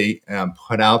really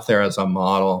put out there as a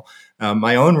model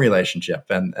my own relationship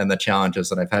and the challenges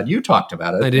that I've had. You talked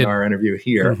about it in our interview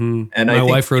here. Mm-hmm. And my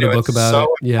wife wrote a book about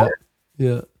it.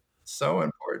 Yeah. So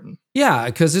important. Yeah,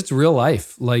 because it's real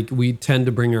life. Like, we tend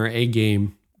to bring our A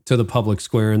game to the public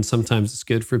square, and sometimes it's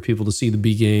good for people to see the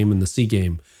B game and the C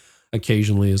game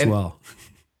occasionally as well.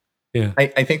 Yeah,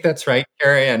 I think that's right,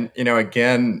 Carrie. And,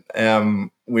 again,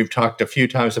 we've talked a few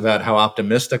times about how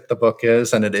optimistic the book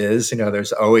is, and it is.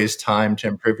 There's always time to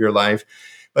improve your life.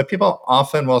 But people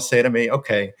often will say to me,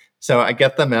 okay, so I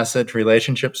get the message,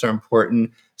 relationships are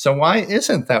important. So why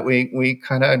isn't that we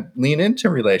kind of lean into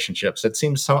relationships? It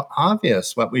seems so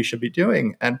obvious what we should be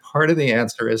doing. And part of the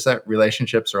answer is that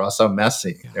relationships are also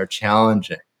messy. They're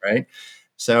challenging, right?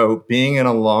 So being in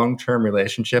a long-term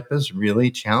relationship is really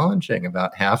challenging.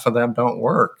 About half of them don't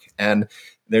work. And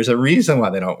there's a reason why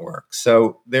they don't work.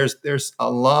 So there's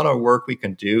a lot of work we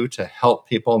can do to help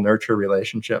people nurture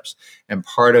relationships. And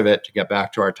part of it, to get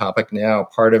back to our topic now,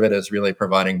 part of it is really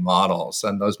providing models.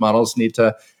 And those models need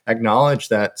to acknowledge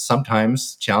that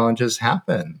sometimes challenges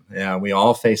happen. We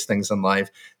all face things in life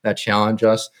that challenge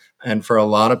us. And for a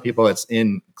lot of people, it's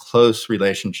in close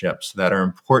relationships that are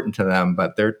important to them,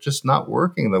 but they're just not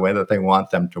working the way that they want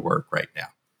them to work right now.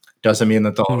 Doesn't mean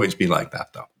that they'll always be like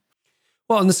that, though.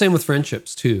 Well, and the same with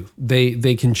friendships too.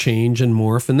 They can change and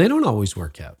morph, and they don't always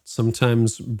work out.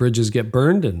 Sometimes bridges get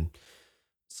burned, and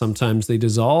sometimes they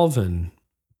dissolve,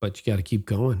 but you got to keep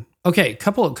going. Okay,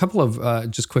 couple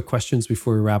of just quick questions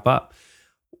before we wrap up.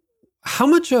 How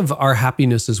much of our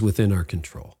happiness is within our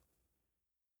control?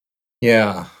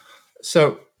 Yeah.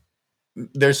 So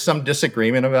there's some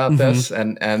disagreement about this,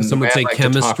 and some would say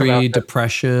chemistry,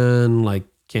 depression, like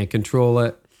can't control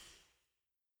it.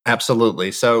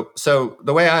 Absolutely. So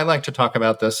the way I like to talk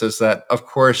about this is that, of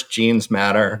course, genes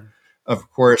matter. Of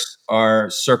course,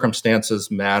 our circumstances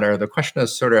matter. The question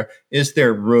is sort of, is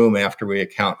there room after we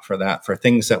account for that, for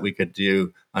things that we could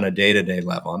do on a day-to-day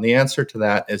level? And the answer to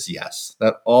that is yes,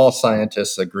 that all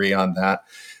scientists agree on that.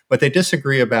 What they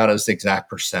disagree about is the exact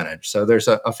percentage. So there's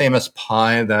a famous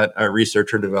pie that a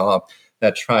researcher developed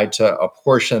that tried to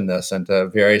apportion this into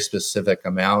very specific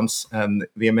amounts. And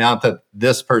the amount that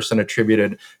this person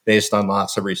attributed based on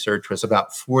lots of research was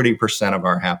about 40% of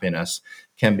our happiness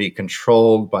can be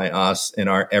controlled by us in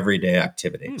our everyday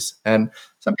activities. And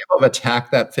some people have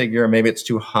attacked that figure. Maybe it's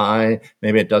too high.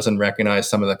 Maybe it doesn't recognize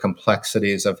some of the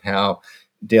complexities of how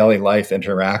daily life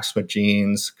interacts with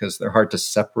genes, because they're hard to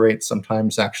separate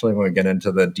sometimes, actually, when we get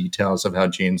into the details of how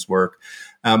genes work.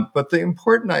 But the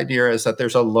important idea is that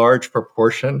there's a large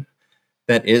proportion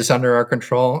that is under our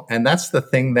control, and that's the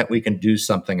thing that we can do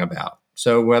something about.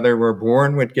 So whether we're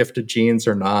born with gifted genes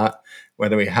or not,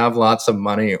 whether we have lots of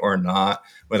money or not,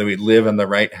 whether we live in the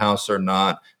right house or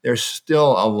not, there's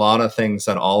still a lot of things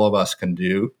that all of us can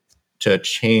do to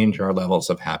change our levels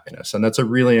of happiness. And that's a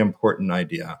really important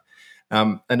idea.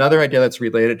 Another idea that's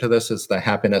related to this is the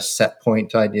happiness set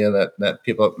point idea, that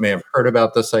people may have heard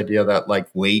about this idea that, like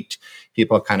weight,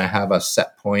 people kind of have a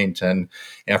set point, and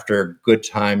after good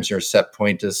times, your set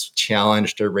point is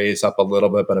challenged to raise up a little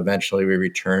bit, but eventually we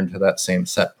return to that same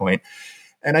set point.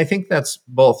 And I think that's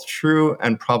both true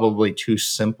and probably too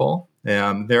simple.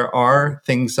 There are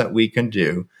things that we can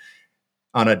do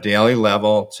on a daily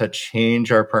level to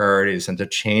change our priorities and to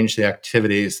change the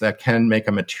activities that can make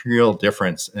a material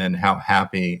difference in how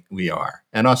happy we are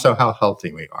and also how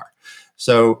healthy we are.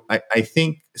 So I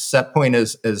think set point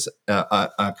is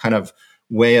a kind of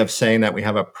way of saying that we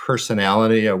have a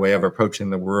personality, a way of approaching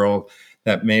the world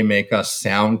that may make us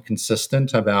sound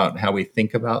consistent about how we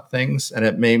think about things. And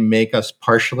it may make us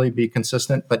partially be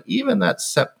consistent, but even that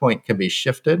set point can be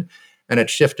shifted. And it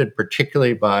shifted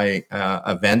particularly by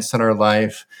events in our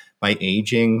life, by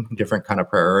aging, different kind of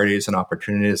priorities and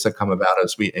opportunities that come about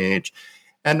as we age.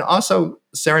 And also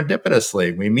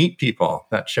serendipitously, we meet people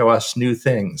that show us new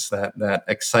things that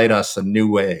excite us in new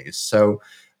ways. So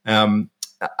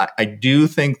I do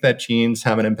think that genes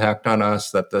have an impact on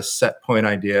us, that the set point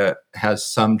idea has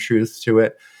some truth to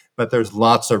it, but there's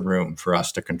lots of room for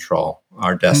us to control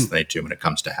our destiny too when it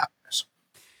comes to happiness.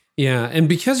 Yeah. And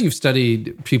because you've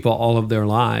studied people all of their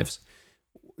lives,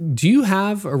 do you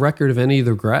have a record of any of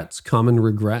the common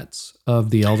regrets of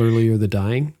the elderly or the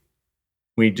dying?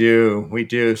 We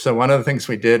do. So one of the things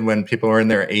we did when people were in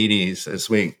their 80s is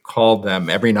we called them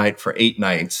every night for 8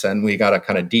 nights, and we got a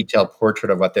kind of detailed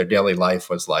portrait of what their daily life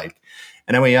was like.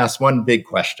 And then we asked one big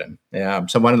question.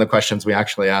 So one of the questions we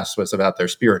actually asked was about their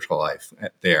spiritual life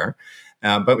there.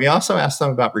 But we also asked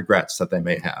them about regrets that they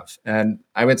may have. And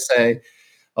I would say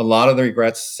a lot of the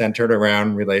regrets centered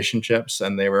around relationships,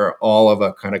 and they were all of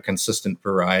a kind of consistent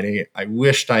variety. I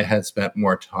wished I had spent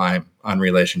more time on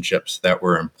relationships that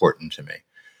were important to me.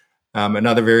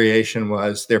 Another variation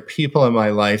was there are people in my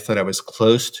life that I was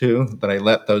close to, that I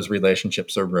let those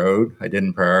relationships erode. I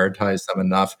didn't prioritize them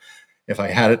enough. If I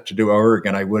had it to do over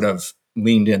again, I would have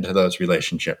leaned into those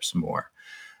relationships more.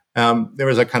 There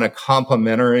was a kind of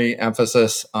complementary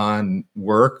emphasis on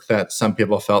work, that some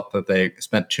people felt that they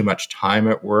spent too much time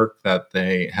at work, that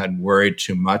they had worried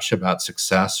too much about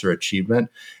success or achievement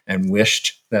and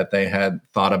wished that they had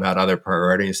thought about other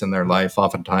priorities in their life.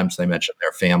 Oftentimes they mentioned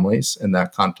their families in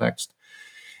that context.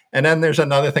 And then there's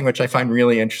another thing which I find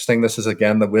really interesting. This is,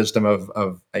 again, the wisdom of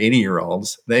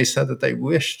 80-year-olds. They said that they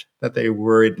wished that they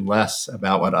worried less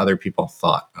about what other people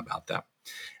thought about them.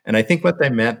 And I think what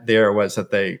they meant there was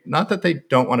that not that they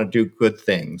don't want to do good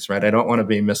things, right? I don't want to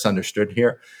be misunderstood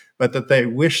here, but that they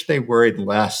wish they worried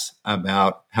less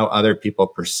about how other people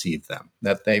perceive them,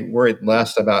 that they worried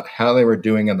less about how they were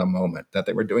doing in the moment, that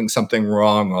they were doing something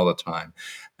wrong all the time,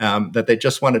 that they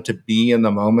just wanted to be in the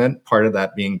moment, part of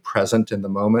that being present in the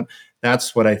moment.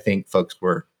 That's what I think folks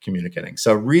were communicating.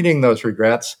 So reading those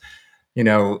regrets,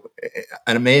 an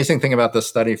amazing thing about this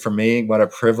study for me, what a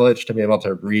privilege to be able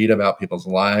to read about people's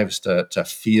lives, to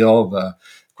feel the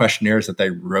questionnaires that they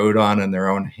wrote on in their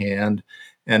own hand,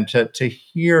 and to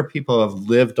hear people have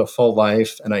lived a full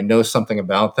life and I know something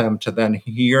about them, to then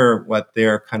hear what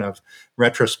their kind of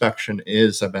retrospection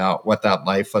is about what that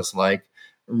life was like.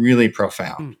 Really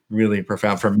profound.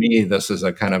 For me, this is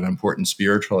a kind of important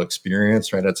spiritual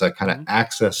experience, right? It's a kind of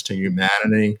access to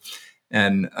humanity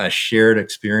and a shared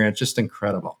experience, just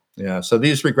incredible. Yeah. So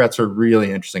these regrets are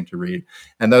really interesting to read.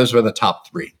 And those were the top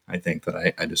 3, I think,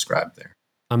 that I described there.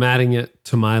 I'm adding it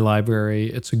to my library.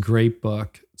 It's a great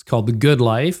book. It's called The Good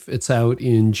Life. It's out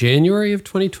in January of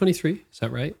 2023. Is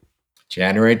that right?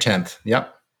 January 10th.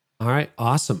 Yep. All right.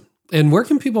 Awesome. And where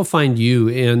can people find you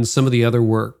and some of the other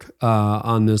work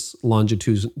on this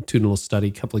longitudinal study?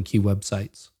 A couple of key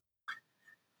websites.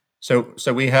 So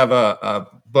we have a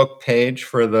book page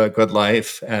for The Good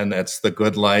Life, and it's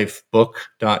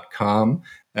thegoodlifebook.com.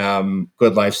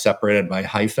 Good Life separated by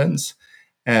hyphens.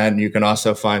 And you can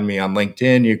also find me on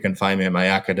LinkedIn. You can find me at my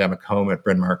academic home at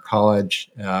Bryn Mawr College.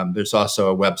 There's also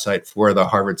a website for the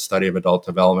Harvard Study of Adult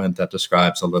Development that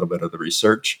describes a little bit of the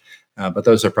research. But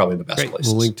those are probably the best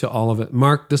places. We'll link to all of it.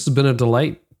 Marc, this has been a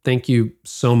delight. Thank you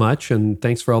so much. And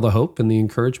thanks for all the hope and the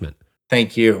encouragement.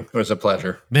 Thank you. It was a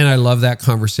pleasure. Man, I love that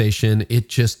conversation. It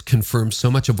just confirms so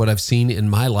much of what I've seen in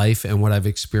my life and what I've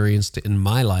experienced in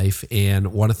my life.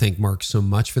 And want to thank Marc so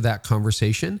much for that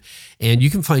conversation. And you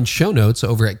can find show notes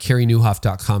over at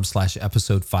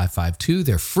careynieuwhof.com/episode 552.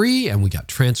 They're free, and we got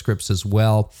transcripts as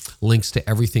well, links to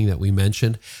everything that we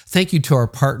mentioned. Thank you to our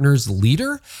partners,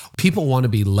 Leader. People want to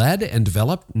be led and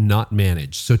developed, not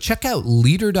managed. So check out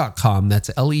leader.com. That's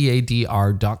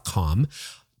leadr.com.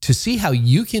 to see how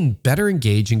you can better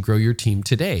engage and grow your team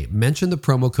today. Mention the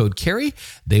promo code Carey.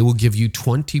 They will give you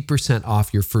 20%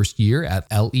 off your first year at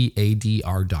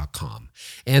leadr.com.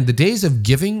 And the days of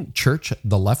giving church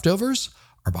the leftovers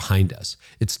are behind us.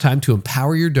 It's time to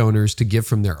empower your donors to give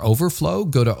from their overflow.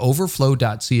 Go to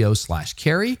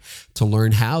overflow.co/Carey to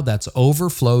learn how. That's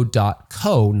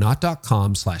overflow.co, not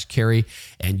 .com/Carey.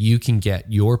 And you can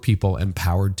get your people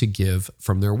empowered to give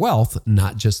from their wealth,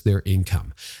 not just their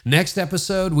income. Next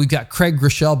episode, we've got Craig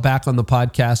Groeschel back on the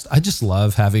podcast. I just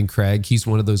love having Craig. He's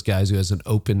one of those guys who has an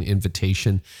open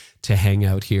invitation to hang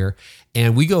out here.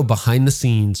 And we go behind the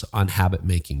scenes on habit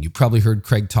making. You probably heard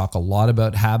Craig talk a lot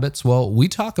about habits. Well, we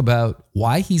talk about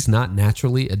why he's not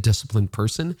naturally a disciplined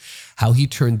person, how he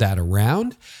turned that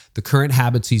around, the current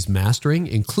habits he's mastering,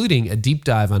 including a deep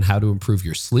dive on how to improve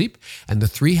your sleep, and the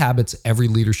 3 habits every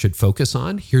leader should focus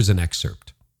on. Here's an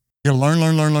excerpt. You gotta learn.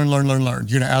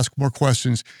 You're gonna ask more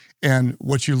questions. And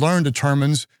what you learn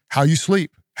determines how you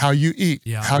sleep, how you eat,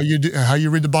 how you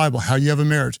read the Bible, how you have a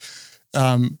marriage,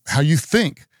 how you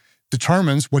think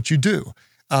determines what you do.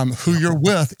 Who you're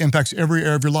with impacts every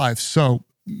area of your life. So,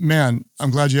 man,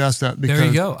 I'm glad you asked that. Because there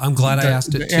you go. I'm glad I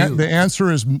asked it too. The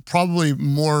answer is probably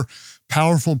more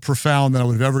powerful and profound than I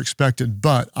would have ever expected,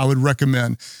 but I would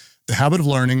recommend the habit of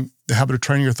learning, the habit of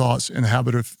training your thoughts, and the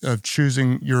habit of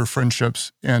choosing your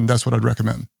friendships, and that's what I'd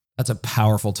recommend. That's a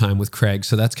powerful time with Craig.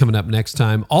 So that's coming up next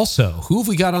time. Also, who have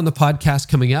we got on the podcast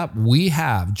coming up? We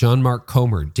have John Mark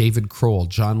Comer, David Kroll,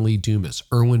 John Lee Dumas,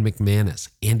 Erwin McManus,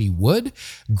 Andy Wood,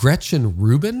 Gretchen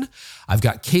Rubin. I've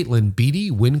got Caitlin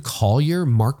Beatty, Wynn Collier,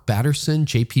 Mark Batterson,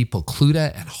 JP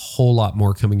Pokluda, and a whole lot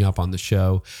more coming up on the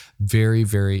show. Very,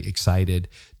 very excited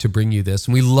to bring you this.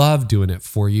 And we love doing it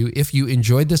for you. If you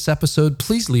enjoyed this episode,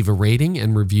 please leave a rating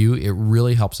and review. It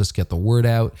really helps us get the word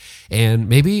out. And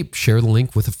maybe share the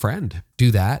link with a friend.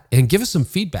 Do that and give us some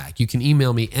feedback. You can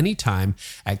email me anytime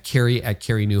at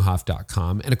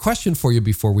Carrie@carrienewhoff.com. And a question for you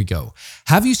before we go.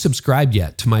 Have you subscribed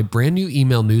yet to my brand new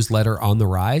email newsletter On the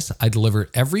Rise? I deliver it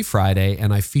every Friday,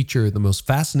 and I feature the most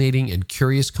fascinating and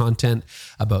curious content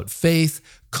about faith,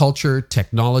 culture,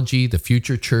 technology, the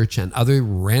future church, and other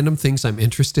random things I'm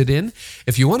interested in.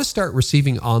 If you want to start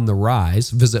receiving On the Rise,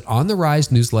 visit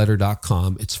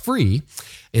ontherisenewsletter.com. It's free.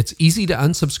 It's easy to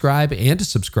unsubscribe and to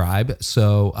subscribe.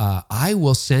 So I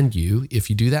will send you, if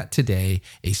you do that today,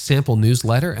 a sample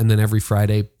newsletter, and then every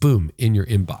Friday, boom, in your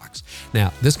inbox.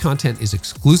 Now, this content is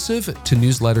exclusive to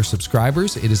newsletter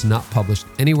subscribers. It is not published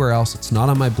anywhere else. It's not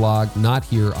on my blog, not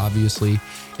here, obviously.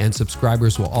 And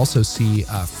subscribers will also see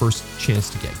first chance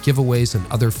to get giveaways and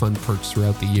other fun perks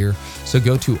throughout the year. So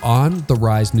go to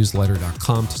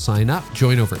ontherisenewsletter.com to sign up.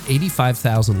 Join over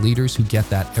 85,000 leaders who get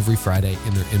that every Friday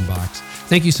in their inbox.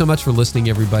 Thank you so much for listening,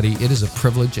 everybody. It is a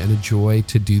privilege and a joy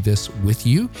to do this with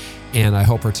you. And I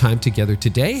hope our time together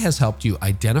today has helped you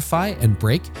identify and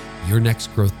break your next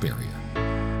growth barrier.